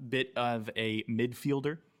bit of a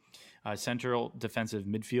midfielder. Central defensive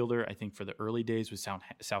midfielder, I think, for the early days with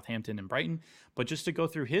Southampton and Brighton. But just to go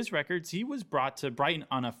through his records, he was brought to Brighton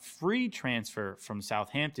on a free transfer from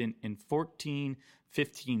Southampton in 14-15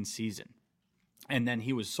 season. And then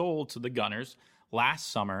he was sold to the Gunners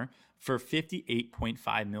last summer for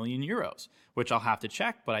 58.5 million euros, which I'll have to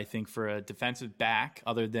check. But I think for a defensive back,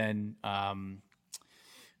 other than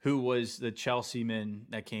who was the Chelsea man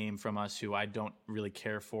that came from us, who I don't really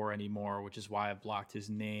care for anymore, which is why I blocked his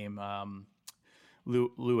name.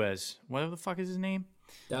 Luiz. What the fuck is his name?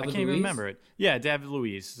 David I can't Luiz? even remember it. Yeah, David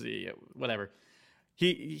Luiz. Yeah, whatever.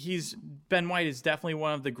 He's Ben White is definitely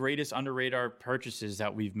one of the greatest under radar purchases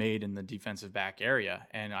that we've made in the defensive back area,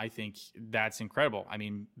 and I think that's incredible. I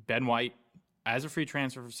mean, Ben White as a free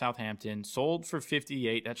transfer from Southampton, sold for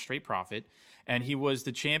 58. That's straight profit, and he was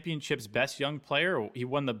the championship's best young player. He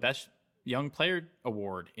won the best young player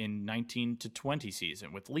award in 19 to 20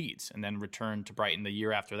 season with Leeds, and then returned to Brighton the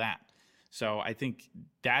year after that. So I think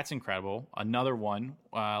that's incredible. Another one,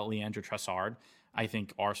 Leandro Trossard. I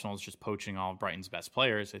think Arsenal is just poaching all of Brighton's best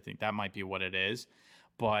players. I think that might be what it is.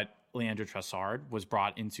 But Leandro Trossard was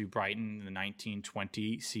brought into Brighton in the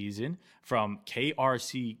 1920 season from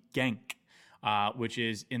KRC Genk, which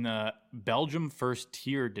is in the Belgium first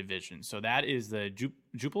tier division. So that is the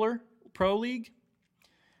Jupiler Pro League.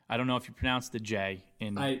 I don't know if you pronounce the J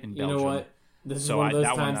in Belgium. You know what? This is one of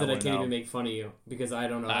those times that I can't even make fun of you because I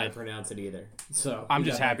don't know how to pronounce it either. So I'm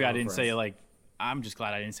just happy I didn't say I'm just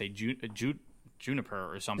glad I didn't say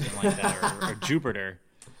Juniper or something like that or Jupiter.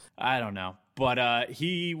 I don't know. But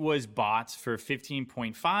he was bought for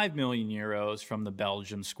 15.5 million euros from the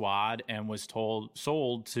Belgium squad and was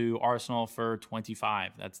sold to Arsenal for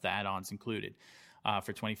 25. That's the add-ons included,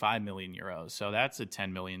 for 25 million euros. So that's a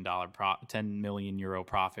 $10 million euro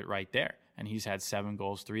profit right there. And he's had 7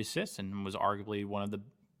 goals, 3 assists, and was arguably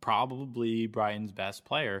probably Brighton's best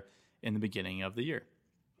player in the beginning of the year.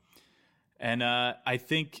 And I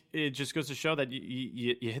think it just goes to show that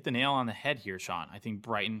you hit the nail on the head here, Sean. I think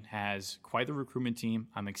Brighton has quite the recruitment team.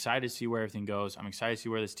 I'm excited to see where everything goes. I'm excited to see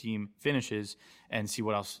where this team finishes and see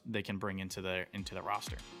what else they can bring into the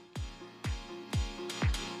roster.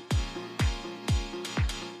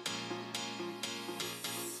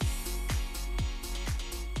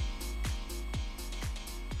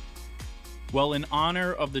 Well, in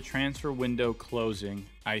honor of the transfer window closing,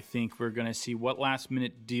 I think we're going to see what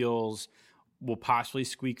last-minute deals will possibly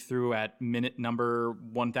squeak through at minute number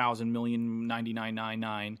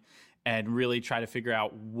 1,000,099,999 and really try to figure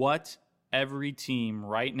out what every team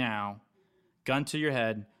right now, gun to your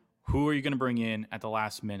head, who are you going to bring in at the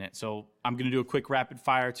last minute? So I'm going to do a quick rapid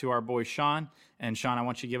fire to our boy Sean. And Sean, I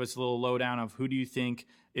want you to give us a little lowdown of who do you think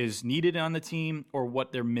is needed on the team or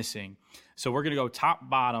what they're missing. So we're going to go top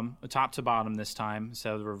to bottom this time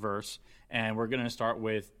instead of the reverse. And we're going to start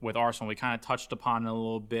with Arsenal. We kind of touched upon it a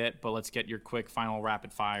little bit, but let's get your quick final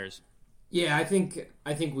rapid fires. Yeah, I think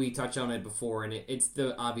we touched on it before, and it's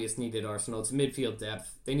the obvious need at Arsenal. It's midfield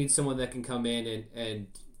depth. They need someone that can come in and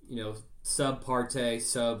sub Partey,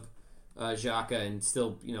 sub Xhaka, and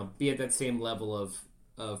still be at that same level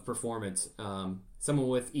of performance. Someone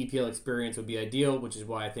with EPL experience would be ideal, which is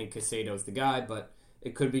why I think Caicedo is the guy, but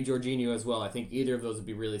it could be Jorginho as well. I think either of those would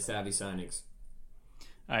be really savvy signings.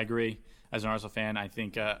 I agree. As an Arsenal fan, I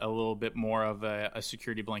think a little bit more of a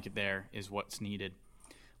security blanket there is what's needed.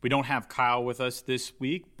 We don't have Kyle with us this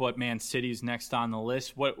week, but Man City's next on the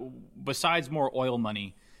list. What besides more oil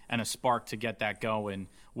money and a spark to get that going,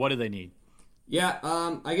 what do they need? Yeah,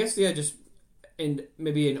 I guess just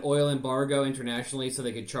maybe an oil embargo internationally so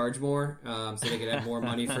they could charge more, so they could have more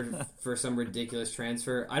money for some ridiculous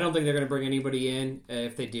transfer. I don't think they're going to bring anybody in.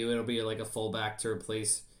 If they do, it'll be like a fullback to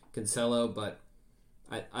replace Cancelo, but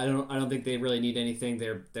I don't think they really need anything.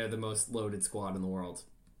 They're the most loaded squad in the world.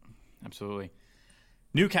 Absolutely.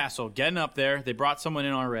 Newcastle getting up there. They brought someone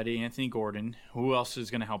in already, Anthony Gordon. Who else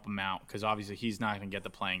is going to help him out? Because obviously he's not going to get the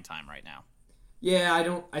playing time right now.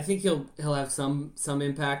 Yeah, I think he'll have some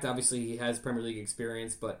impact. Obviously, he has Premier League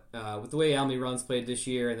experience, but with the way Almiron's played this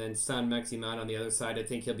year, and then San Maximan on the other side, I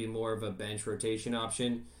think he'll be more of a bench rotation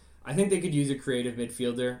option. I think they could use a creative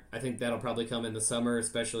midfielder. I think that'll probably come in the summer,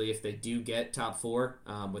 especially if they do get top 4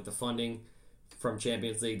 with the funding from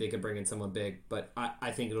Champions League. They could bring in someone big, but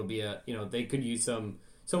I think it'll be they could use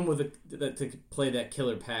someone to play that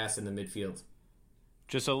killer pass in the midfield.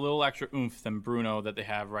 Just a little extra oomph than Bruno that they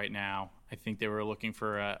have right now. I think they were looking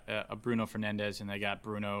for a Bruno Fernandes, and they got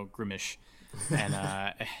Bruno Grimish, and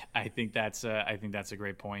I think that's a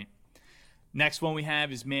great point. Next one we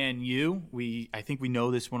have is Man U. I think we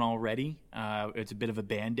know this one already. It's a bit of a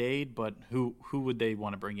Band-Aid, but who would they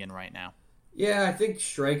want to bring in right now? Yeah, I think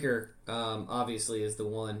striker obviously is the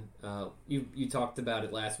one. You talked about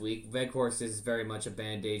it last week. Weghorst is very much a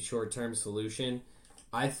band-aid, short-term solution.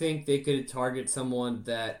 I think they could target someone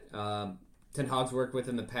that Ten Hag's worked with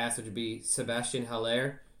in the past, which would be Sebastian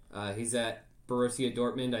Haller. He's at Borussia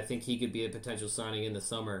Dortmund. I think he could be a potential signing in the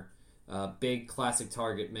summer. Big, classic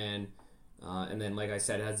target man. And then, like I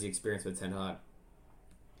said, has the experience with Ten Hag.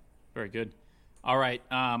 Very good. All right.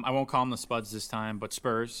 I won't call them the Spuds this time, but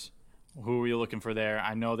Spurs. Who are you looking for there?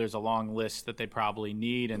 I know there's a long list that they probably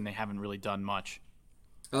need, and they haven't really done much.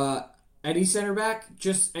 Any center back,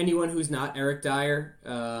 just anyone who's not Eric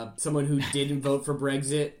Dyer, someone who didn't vote for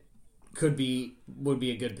Brexit would be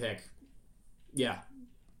a good pick. Yeah.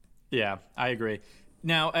 Yeah, I agree.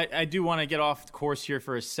 Now, I do want to get off course here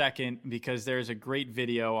for a second because there's a great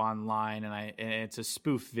video online, and it's a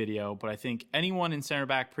spoof video, but I think anyone in center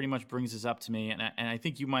back pretty much brings this up to me, and I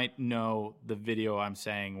think you might know the video I'm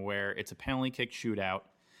saying where it's a penalty kick shootout,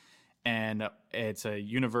 and it's a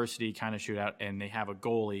university kind of shootout, and they have a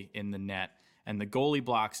goalie in the net, and the goalie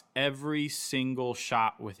blocks every single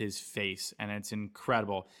shot with his face, and it's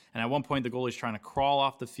incredible. And at one point, the goalie's trying to crawl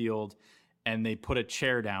off the field, and they put a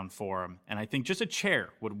chair down for him. And I think just a chair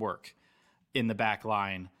would work in the back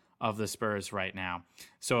line of the Spurs right now.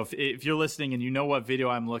 So if you're listening and you know what video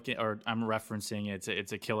I'm referencing,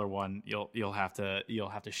 it's a killer one. You'll have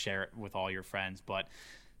to share it with all your friends. But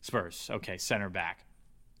Spurs, okay, center back.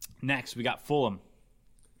 Next, we got Fulham.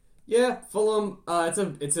 Yeah, Fulham.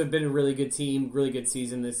 It's been a really good team, really good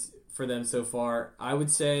season for them so far. I would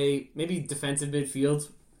say maybe defensive midfield,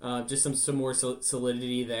 just some more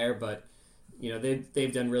solidity there, but. You know,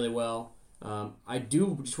 they've done really well. I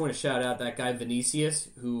do just want to shout out that guy Vinicius,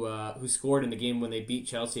 who scored in the game when they beat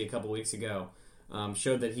Chelsea a couple weeks ago.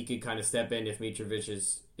 Showed that he could kind of step in if Mitrovic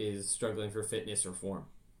is struggling for fitness or form.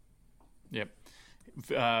 Yep.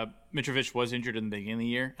 Mitrovic was injured in the beginning of the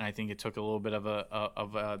year, and I think it took a little bit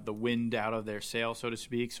of the wind out of their sail, so to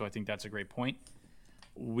speak. So I think that's a great point.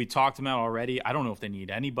 We talked about already. I don't know if they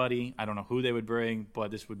need anybody. I don't know who they would bring,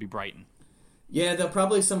 but this would be Brighton. Yeah, they'll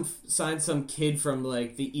probably sign some kid from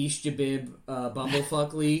like the East Jabib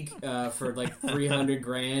Bumblefuck League for like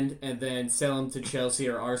 $300,000, and then sell him to Chelsea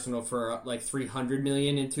or Arsenal for like $300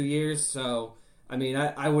 million in 2 years. So, I mean,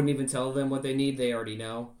 I wouldn't even tell them what they need; they already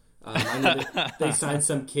know. I know they signed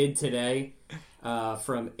some kid today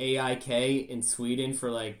from AIK in Sweden for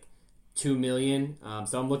like $2 million.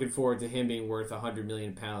 So I'm looking forward to him being worth £100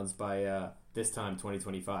 million by this time,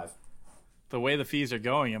 2025. The way the fees are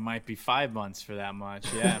going, it might be 5 months for that much.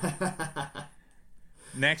 Yeah.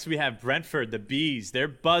 Next, we have Brentford, the Bees. They're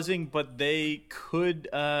buzzing, but they could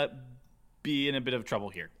be in a bit of trouble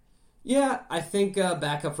here. Yeah, I think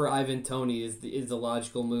backup for Ivan Toney is the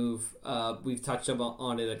logical move. We've touched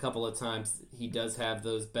on it a couple of times. He does have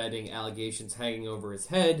those betting allegations hanging over his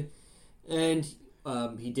head, and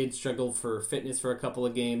he did struggle for fitness for a couple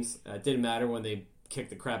of games. It didn't matter when they kick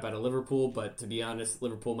the crap out of Liverpool, but to be honest,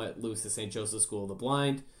 Liverpool might lose to St. Joseph's School of the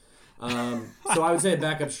Blind. So I would say a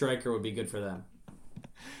backup striker would be good for them.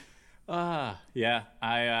 Yeah,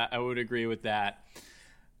 I would agree with that.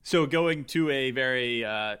 So going to a very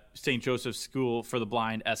St. Joseph's School for the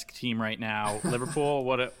Blind-esque team right now, Liverpool,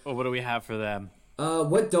 what do we have for them?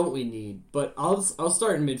 What don't we need? But I'll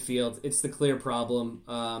start in midfield. It's the clear problem.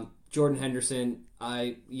 Jordan Henderson,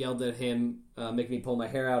 I yelled at him, making me pull my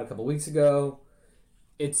hair out a couple weeks ago.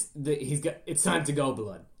 It's time to go,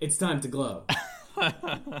 blood. It's time to glow.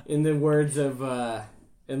 In the words of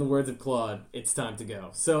Claude, it's time to go.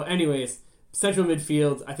 So, anyways, central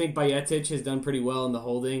midfield. I think Bajetic has done pretty well in the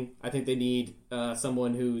holding. I think they need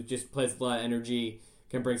someone who just plays a lot of energy,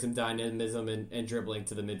 can bring some dynamism and dribbling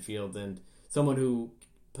to the midfield, and someone who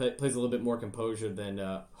plays a little bit more composure than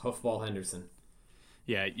Hoofball Henderson.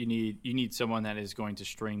 Yeah, you need someone that is going to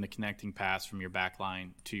string the connecting pass from your back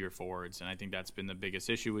line to your forwards, and I think that's been the biggest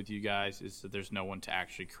issue with you guys is that there's no one to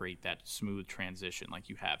actually create that smooth transition like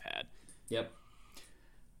you have had. Yep.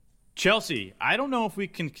 Chelsea, I don't know if we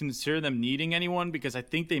can consider them needing anyone because I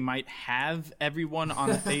think they might have everyone on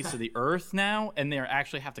the face of the earth now, and they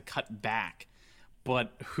actually have to cut back.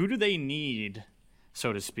 But who do they need,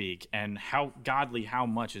 so to speak, and how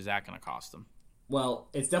much is that going to cost them? Well,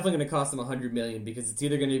 it's definitely going to cost them $100 million because it's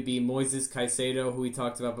either going to be Moises Caicedo, who we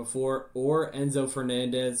talked about before, or Enzo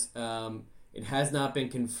Fernandez. It has not been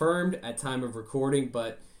confirmed at time of recording,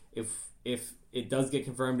 but if it does get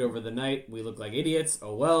confirmed over the night, we look like idiots.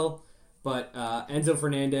 Oh well. But Enzo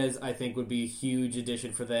Fernandez, I think, would be a huge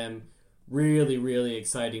addition for them. Really, really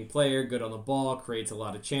exciting player, good on the ball, creates a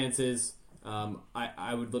lot of chances.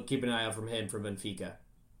 I would keep an eye out from him for Benfica.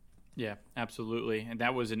 Yeah, absolutely. And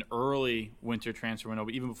that was an early winter transfer window.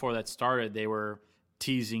 But even before that started, they were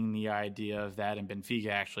teasing the idea of that. And Benfica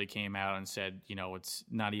actually came out and said, it's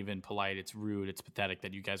not even polite, it's rude, it's pathetic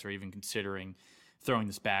that you guys are even considering throwing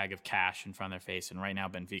this bag of cash in front of their face. And right now,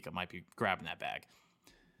 Benfica might be grabbing that bag.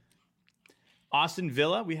 Aston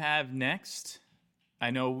Villa, we have next. I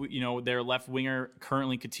know, their left winger,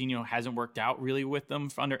 currently Coutinho, hasn't worked out really with them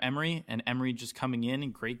under Emery, and Emery just coming in,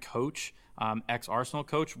 and great coach, ex-Arsenal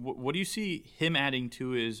coach. What do you see him adding to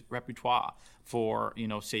his repertoire for,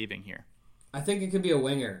 saving here? I think it could be a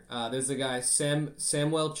winger. There's a guy,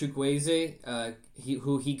 Samuel Chukwueze,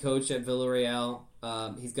 who he coached at Villarreal.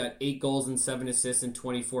 He's got 8 goals and 7 assists in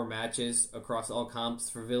 24 matches across all comps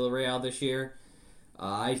for Villarreal this year.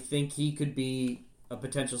 I think he could be a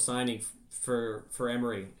potential signing for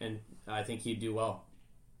Emery, and I think he'd do well.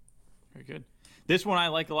 Very good. This one I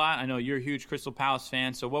like a lot. I know you're a huge Crystal Palace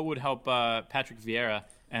fan, so what would help Patrick Vieira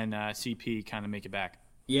and CP kind of make it back?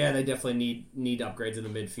 Yeah, they definitely need upgrades in the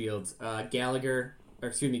midfield. Gallagher,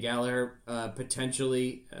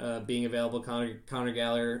 potentially being available. Conor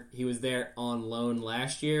Gallagher, he was there on loan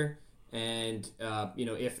last year, and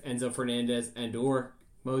if Enzo Fernandez and or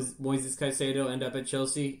Moises Caicedo end up at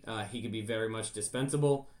Chelsea, he could be very much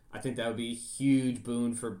dispensable. I think that would be a huge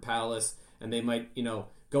boon for Palace, and they might,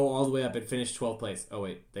 go all the way up and finish 12th place. Oh,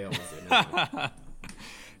 wait, they almost did.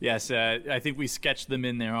 Yes, I think we sketched them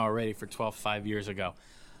in there already for 12th 5 years ago.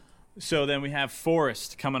 So then we have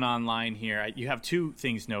Forest coming online here. You have 2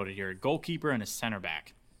 things noted here, a goalkeeper and a center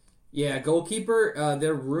back. Yeah, goalkeeper,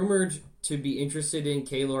 they're rumored to be interested in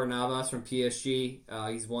Keylor Navas from PSG.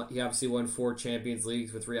 He obviously won 4 Champions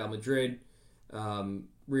Leagues with Real Madrid.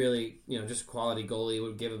 Really, just a quality goalie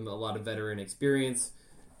would give him a lot of veteran experience.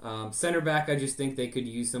 Center back, I just think they could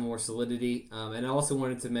use some more solidity. And I also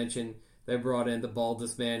wanted to mention they brought in the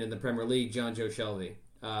baldest man in the Premier League, John Joe Shelby.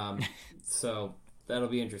 So that'll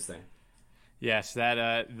be interesting. Yes,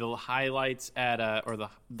 that the highlights at or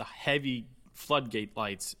the heavy floodgate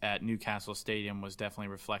lights at Newcastle Stadium was definitely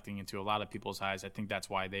reflecting into a lot of people's eyes. I think that's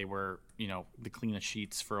why they were, the cleanest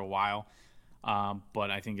sheets for a while.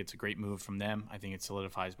 But I think it's a great move from them. I think it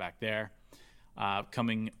solidifies back there.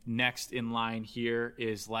 Coming next in line here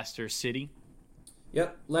is Leicester City.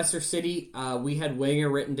 Yep, Leicester City. We had winger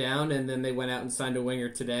written down, and then they went out and signed a winger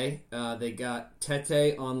today. They got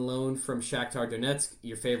Tete on loan from Shakhtar Donetsk,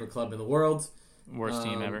 your favorite club in the world. Worst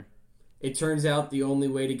team ever. It turns out the only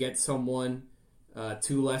way to get someone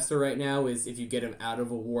to Leicester right now is if you get him out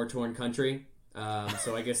of a war-torn country.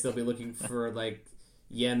 So I guess they'll be looking for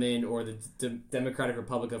Yemen or the Democratic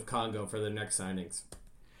Republic of Congo for their next signings.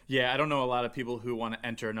 Yeah, I don't know a lot of people who want to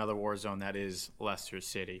enter another war zone. That is Leicester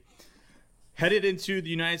City. Headed into the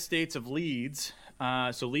United States of Leeds.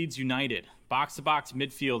 So Leeds United, box-to-box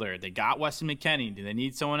midfielder. They got Weston McKennie. Do they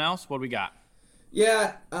need someone else? What do we got?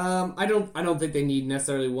 Yeah, I don't think they need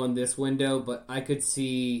necessarily one this window, but I could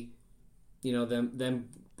see, them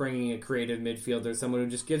bringing a creative midfielder, someone who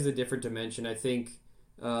just gives a different dimension. I think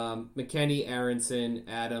McKennie, Aronson,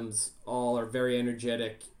 Adams, all are very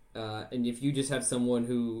energetic. And if you just have someone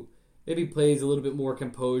who maybe plays a little bit more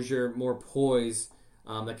composure, more poise,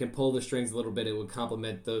 that can pull the strings a little bit, it would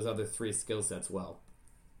complement those other 3 skill sets well.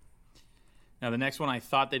 Now, the next one, I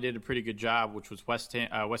thought they did a pretty good job, which was West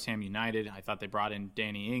Ham United. I thought they brought in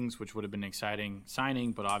Danny Ings, which would have been an exciting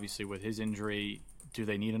signing, but obviously with his injury, do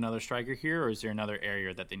they need another striker here, or is there another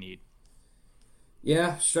area that they need?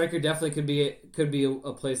 Yeah, striker definitely could be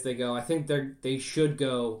a place they go. I think they should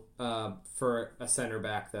go for a center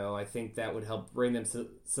back, though. I think that would help bring them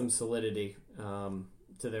some solidity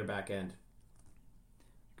to their back end.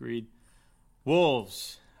 Agreed.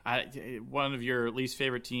 Wolves, one of your least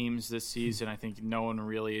favorite teams this season. I think no one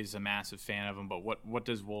really is a massive fan of them, but what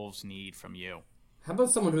does Wolves need from you? How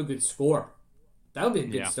about someone who could score? That would be a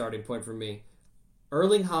good starting point for me.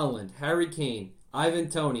 Erling Haaland, Harry Kane, Ivan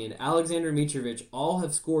Toney, and Alexander Mitrovic all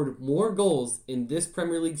have scored more goals in this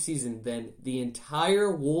Premier League season than the entire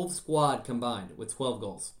Wolves squad combined, with 12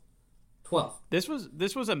 goals. 12. This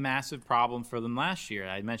was a massive problem for them last year.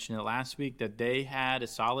 I mentioned it last week that they had a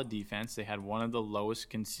solid defense. They had one of the lowest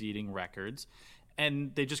conceding records,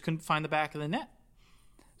 and they just couldn't find the back of the net.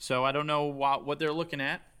 So I don't know what they're looking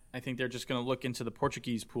at. I think they're just going to look into the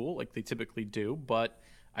Portuguese pool like they typically do, but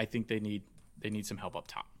I think they need some help up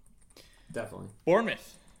top. Definitely.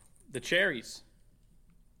 Bournemouth, the Cherries.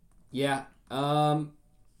 Yeah.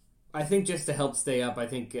 I think just to help stay up, I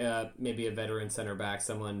think maybe a veteran center back,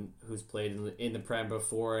 someone who's played in the Prem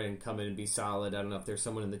before and come in and be solid. I don't know if there's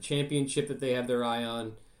someone in the Championship that they have their eye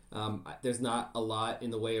on. There's not a lot in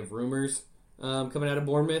the way of rumors coming out of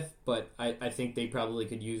Bournemouth, but I think they probably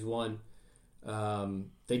could use one.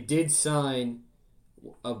 They did sign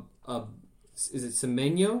is it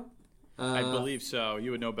Semenyo? I believe so.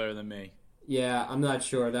 You would know better than me. Yeah, I'm not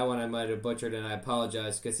sure. That one I might have butchered, and I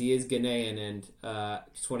apologize because he is Ghanaian, and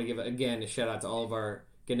just want to give, again, a shout-out to all of our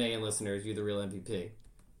Ghanaian listeners. You're the real MVP.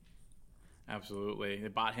 Absolutely. They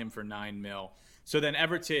bought him for $9 million. So then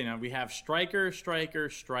Everton, we have striker,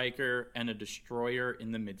 and a destroyer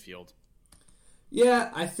in the midfield.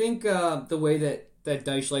 Yeah, I think the way that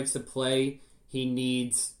Dyche likes to play, he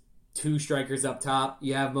needs two strikers up top.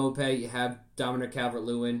 You have Mopé, you have Dominic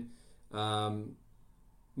Calvert-Lewin.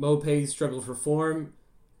 Mopé struggled for form.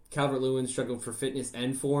 Calvert-Lewin struggled for fitness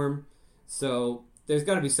and form. So there's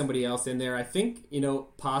got to be somebody else in there. I think,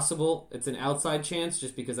 possible. It's an outside chance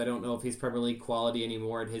just because I don't know if he's Premier League quality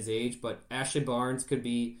anymore at his age. But Ashley Barnes could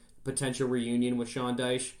be potential reunion with Sean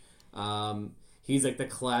Dyche. He's like the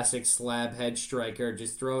classic slab head striker.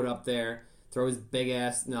 Just throw it up there, throw his big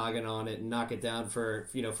ass noggin on it, and knock it down for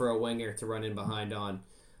a winger to run in behind on.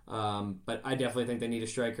 But I definitely think they need a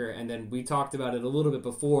striker. And then we talked about it a little bit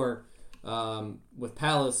before with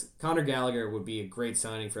Palace. Conor Gallagher would be a great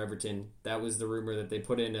signing for Everton. That was the rumor that they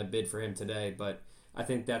put in a bid for him today. But I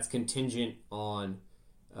think that's contingent on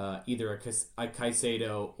either a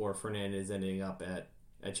Caicedo or Fernandes ending up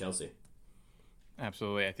at Chelsea.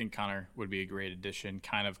 Absolutely. I think Connor would be a great addition,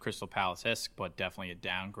 kind of Crystal Palace-esque, but definitely a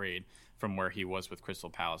downgrade from where he was with Crystal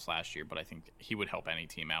Palace last year. But I think he would help any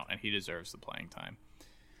team out, and he deserves the playing time.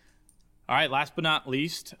 All right, last but not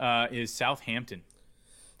least is Southampton.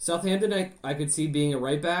 Southampton, I could see being a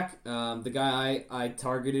right back. The guy I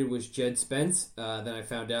targeted was Jed Spence. Then I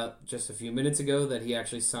found out just a few minutes ago that he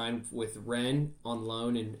actually signed with Rennes on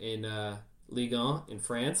loan in Ligue 1 in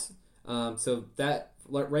France. So that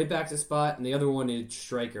right back's a spot, and the other one is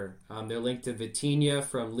striker. They're linked to Vitinha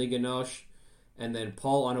from Liga Noche, and then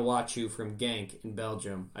Paul Onuachu from Genk in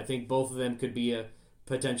Belgium. I think both of them could be a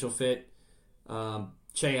potential fit.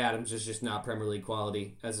 Che Adams is just not Premier League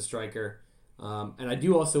quality as a striker. And I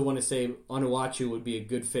do also want to say Onuachu would be a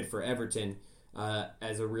good fit for Everton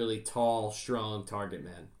as a really tall, strong target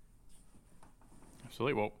man.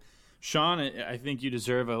 Absolutely. Well, Sean, I think you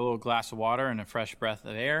deserve a little glass of water and a fresh breath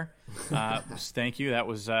of air. Thank you. That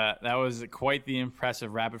was quite the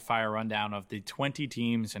impressive rapid-fire rundown of the 20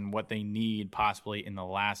 teams and what they need possibly in the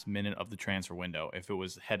last minute of the transfer window if it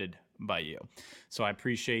was headed by you. So I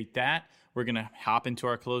appreciate that. We're going to hop into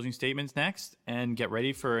our closing statements next and get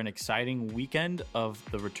ready for an exciting weekend of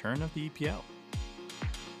the return of the EPL.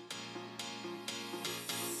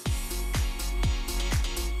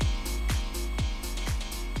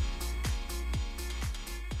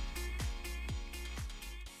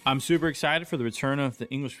 I'm super excited for the return of the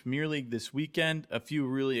English Premier League this weekend. A few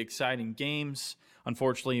really exciting games.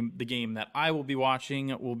 Unfortunately, the game that I will be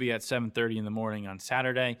watching will be at 7:30 in the morning on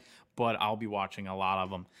Saturday, but I'll be watching a lot of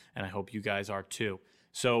them, and I hope you guys are too.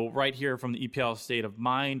 So right here from the EPL State of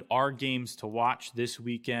Mind, our games to watch this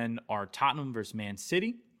weekend are Tottenham versus Man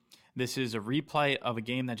City. This is a replay of a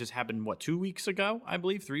game that just happened, 2 weeks ago, I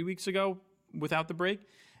believe, 3 weeks ago without the break,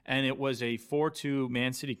 and it was a 4-2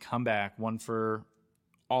 Man City comeback, one for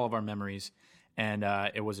all of our memories, and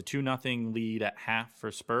it was a 2-0 lead at half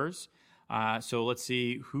for Spurs. So let's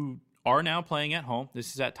see who are now playing at home.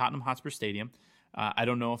 This is at Tottenham Hotspur Stadium. I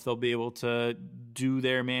don't know if they'll be able to do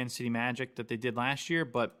their Man City magic that they did last year,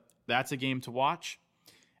 but that's a game to watch.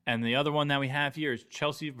 And the other one that we have here is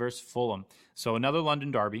Chelsea versus Fulham. So another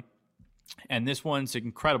London derby. And this one's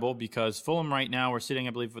incredible because Fulham right now are sitting,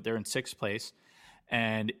 I believe, they're in 6th place.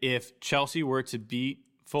 And if Chelsea were to beat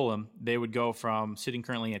Fulham, they would go from sitting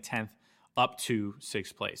currently at 10th up to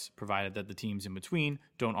 6th place, provided that the teams in between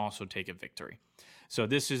don't also take a victory. So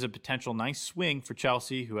this is a potential nice swing for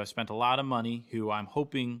Chelsea, who have spent a lot of money, who I'm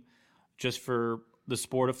hoping, just for the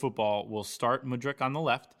sport of football, will start Mudryk on the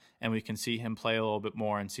left, and we can see him play a little bit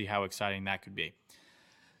more and see how exciting that could be.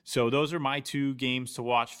 So those are my 2 games to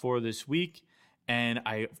watch for this week. And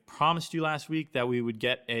I promised you last week that we would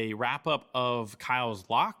get a wrap-up of Kyle's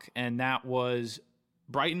lock, and that was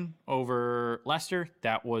Brighton over Leicester.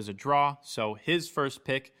 That was a draw. So his first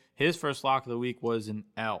pick, his first lock of the week was an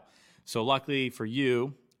L. So luckily for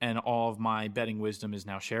you, and all of my betting wisdom is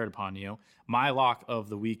now shared upon you, my lock of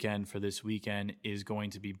the weekend for this weekend is going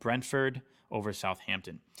to be Brentford over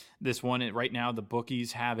Southampton. This one, right now, the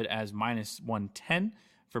bookies have it as -110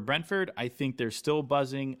 for Brentford. I think they're still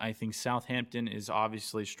buzzing. I think Southampton is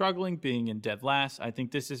obviously struggling, being in dead last. I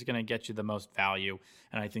think this is going to get you the most value,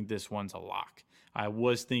 and I think this one's a lock. I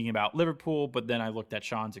was thinking about Liverpool, but then I looked at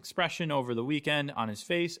Sean's expression over the weekend on his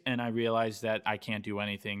face, and I realized that I can't do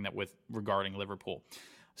anything regarding Liverpool.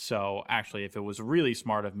 So actually, if it was really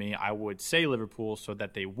smart of me, I would say Liverpool so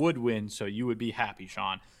that they would win, so you would be happy,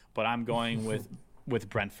 Sean. But I'm going with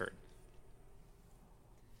Brentford.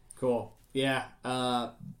 Cool. Yeah.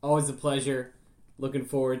 Always a pleasure. Looking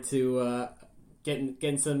forward to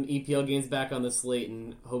getting some EPL games back on the slate,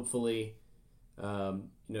 and hopefully,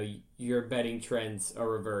 your betting trends are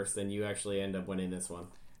reversed and you actually end up winning this one.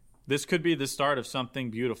 This could be the start of something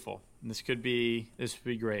beautiful. This would be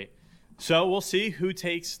great. So we'll see who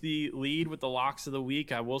takes the lead with the locks of the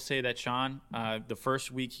week. I will say that Sean, the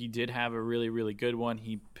first week he did have a really, really good one.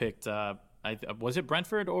 He picked, was it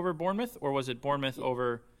Brentford over Bournemouth, or was it Bournemouth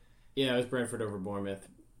over? Yeah, it was Brentford over Bournemouth.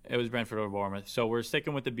 It was Brentford over Bournemouth. So we're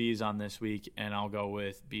sticking with the Bees on this week, and I'll go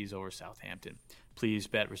with Bees over Southampton. Please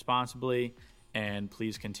bet responsibly, and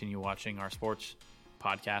please continue watching our sports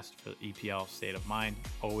podcast for EPL State of Mind.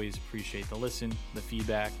 Always appreciate the listen, the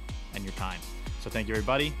feedback, and your time. So thank you,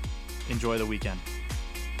 everybody. Enjoy the weekend.